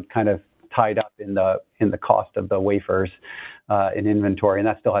underload kind of tied up in the cost of the wafers in inventory, and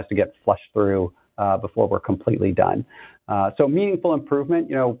that still has to get flushed through before we're completely done. So meaningful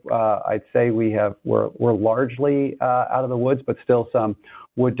improvement. I'd say we're largely out of the woods, but still some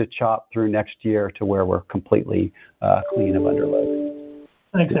wood to chop through next year to where we're completely clean of underload.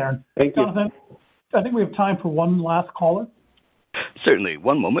 Thanks, Aaron. Thank you. Jonathan, I think we have time for one last caller. Certainly.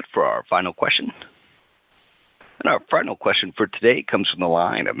 One moment for our final question. And our final question for today comes from the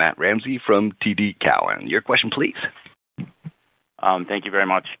line of Matt Ramsey from TD Cowen. Your question, please. Thank you very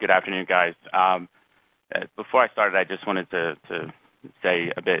much. Good afternoon, guys. Before I started, I just wanted to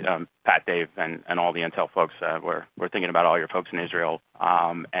say a bit, Pat, Dave, and all the Intel folks, we're thinking about all your folks in Israel.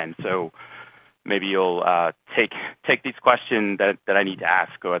 And so maybe you'll take these questions that I need to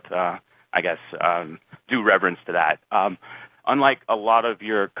ask with, I guess, due reverence to that. Unlike a lot of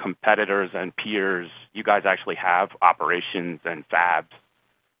your competitors and peers, you guys actually have operations and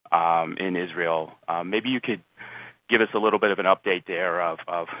fabs in Israel. Maybe you could give us a little bit of an update there of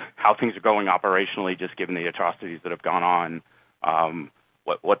how things are going operationally, just given the atrocities that have gone on,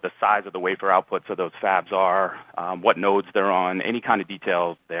 what the size of the wafer outputs of those fabs are, what nodes they're on. Any kind of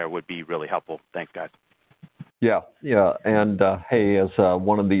details there would be really helpful. Thanks, guys. Yeah. And hey, as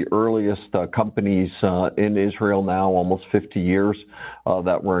one of the earliest companies in Israel now, almost 50 years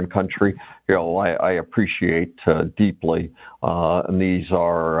that we're in country, I appreciate deeply. And these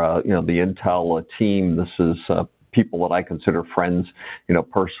are, the Intel team. This is people that I consider friends,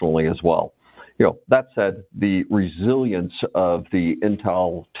 personally as well. That said, the resilience of the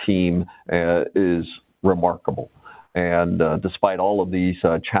Intel team is remarkable. And despite all of these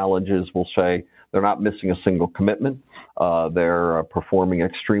challenges, we'll say they're not missing a single commitment. They're performing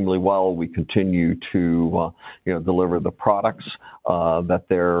extremely well. We continue to deliver the products that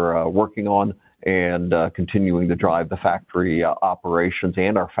they're working on and continuing to drive the factory operations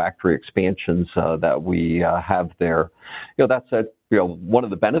and our factory expansions that we have there. That said, one of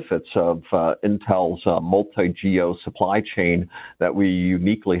the benefits of Intel's multi-geo supply chain that we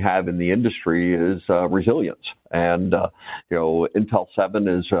uniquely have in the industry is resilience. And, Intel 7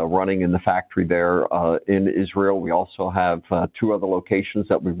 is running in the factory there in Israel. We also have 2 other locations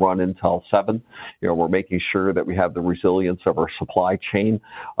that we run Intel 7. We're making sure that we have the resilience of our supply chain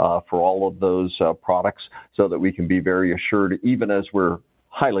for all of those products so that we can be very assured, even as we're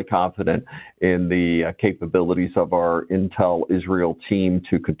highly confident in the capabilities of our Intel Israel team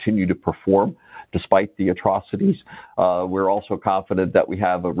to continue to perform despite the atrocities. We're also confident that we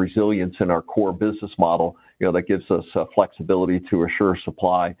have a resilience in our core business model, that gives us flexibility to assure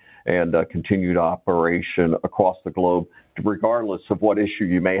supply and continued operation across the globe, regardless of what issue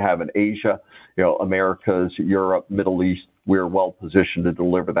you may have in Asia, Americas, Europe, Middle East. We're well positioned to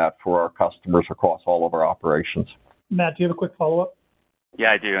deliver that for our customers across all of our operations. Matt, do you have a quick follow-up?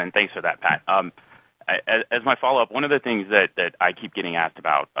 Yeah, I do, and thanks for that, Pat. As my follow-up, one of the things that I keep getting asked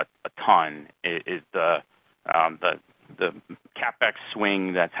about a ton is the CapEx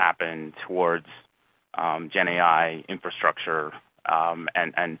swing that's happened towards Gen AI infrastructure,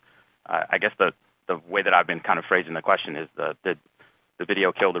 and I guess the way that I've been kind of phrasing the question is the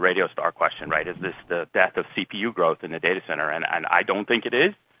video kill the radio star question, right? Is this the death of CPU growth in the data center? And I don't think it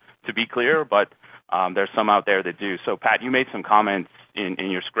is, to be clear, but there's some out there that do. So, Pat, you made some comments in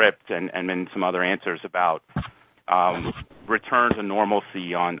your script and in some other answers about return to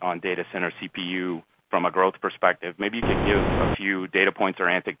normalcy on data center CPU from a growth perspective. Maybe you could give a few data points or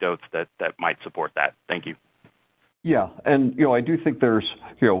anecdotes that might support that. Thank you. Yeah, and I do think there's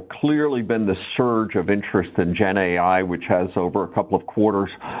clearly been the surge of interest in Gen AI, which has over a couple of quarters,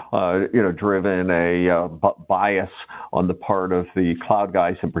 driven a bias on the part of the cloud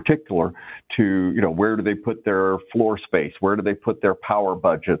guys in particular to where do they put their floor space, where do they put their power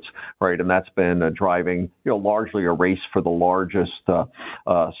budgets, right? And that's been driving largely a race for the largest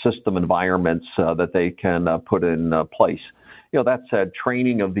system environments that they can put in place. That said,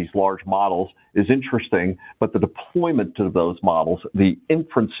 training of these large models is interesting, but the deployment of those models, the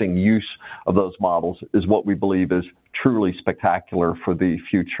inferencing use of those models is what we believe is truly spectacular for the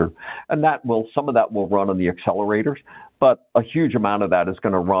future. And some of that will run on the accelerators, but a huge amount of that is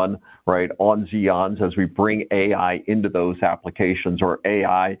going to run right on Xeons as we bring AI into those applications, or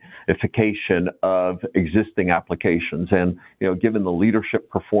AI-ification of existing applications. And given the leadership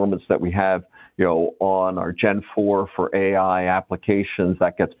performance that we have on our Gen 4 for AI applications,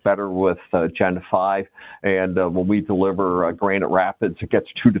 that gets better with Gen 5. And when we deliver Granite Rapids, it gets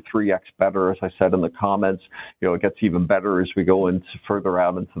 2 to 3x better, as I said in the comments. It gets even better as we go further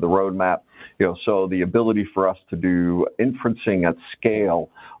out into the roadmap. So the ability for us to do inferencing at scale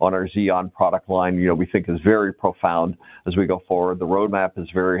on our Xeon product line, we think is very profound as we go forward. The roadmap is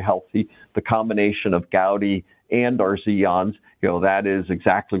very healthy. The combination of Gaudi and our Xeons, that is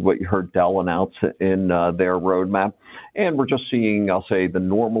exactly what you heard Dell announce in their roadmap. And we're just seeing, I'll say, the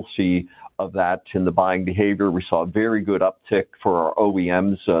normalcy of that in the buying behavior. We saw a very good uptick for our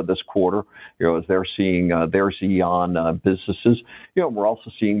OEMs this quarter, as they're seeing their Xeon businesses. We're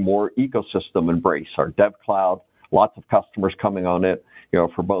also seeing more ecosystem embrace. Our Dev Cloud, lots of customers coming on it,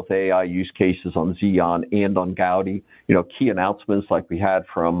 for both AI use cases on Xeon and on Gaudi. Key announcements like we had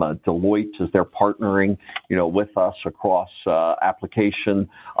from Deloitte as they're partnering, with us across application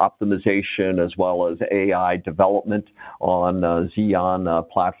optimization as well as AI development on Xeon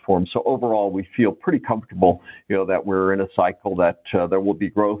platform. So overall, we feel pretty comfortable, that we're in a cycle that there will be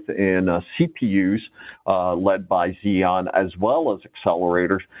growth in CPUs led by Xeon as well as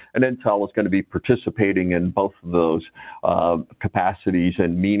accelerators, and Intel is going to be participating in both of those capacities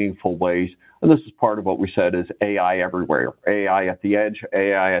in meaningful ways. And this is part of what we said is AI everywhere. AI at the edge,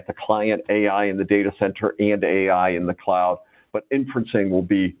 AI at the client, AI in the data center, and AI in the cloud. But inferencing will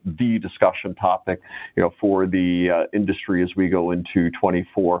be the discussion topic, for the industry as we go into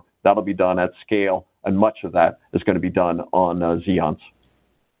 24. That'll be done at scale, and much of that is going to be done on Xeons.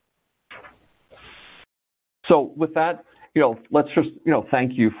 So with that, let's just,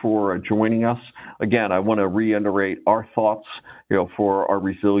 thank you for joining us. Again, I want to reiterate our thoughts, for our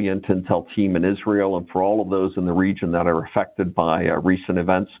resilient Intel team in Israel and for all of those in the region that are affected by recent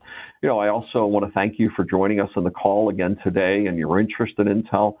events. I also want to thank you for joining us on the call again today and your interest in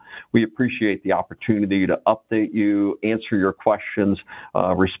Intel. We appreciate the opportunity to update you, answer your questions,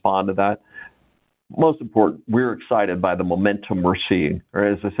 respond to that. Most important, we're excited by the momentum we're seeing.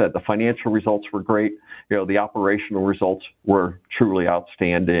 As I said, the financial results were great. The operational results were truly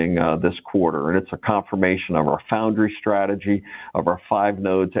outstanding this quarter. And it's a confirmation of our foundry strategy, of our 5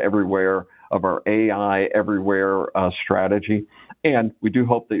 nodes everywhere, of our AI everywhere strategy. And we do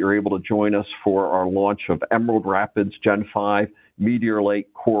hope that you're able to join us for our launch of Emerald Rapids Gen 5, Meteor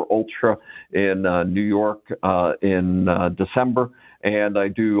Lake Core Ultra in New York in December. And I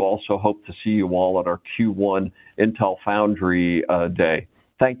do also hope to see you all at our Q1 Intel Foundry Day.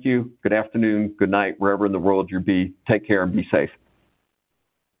 Thank you. Good afternoon. Good night, wherever in the world you be. Take care and be safe.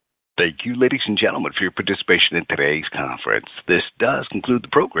 Thank you, ladies and gentlemen, for your participation in today's conference. This does conclude the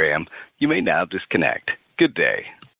program. You may now disconnect. Good day.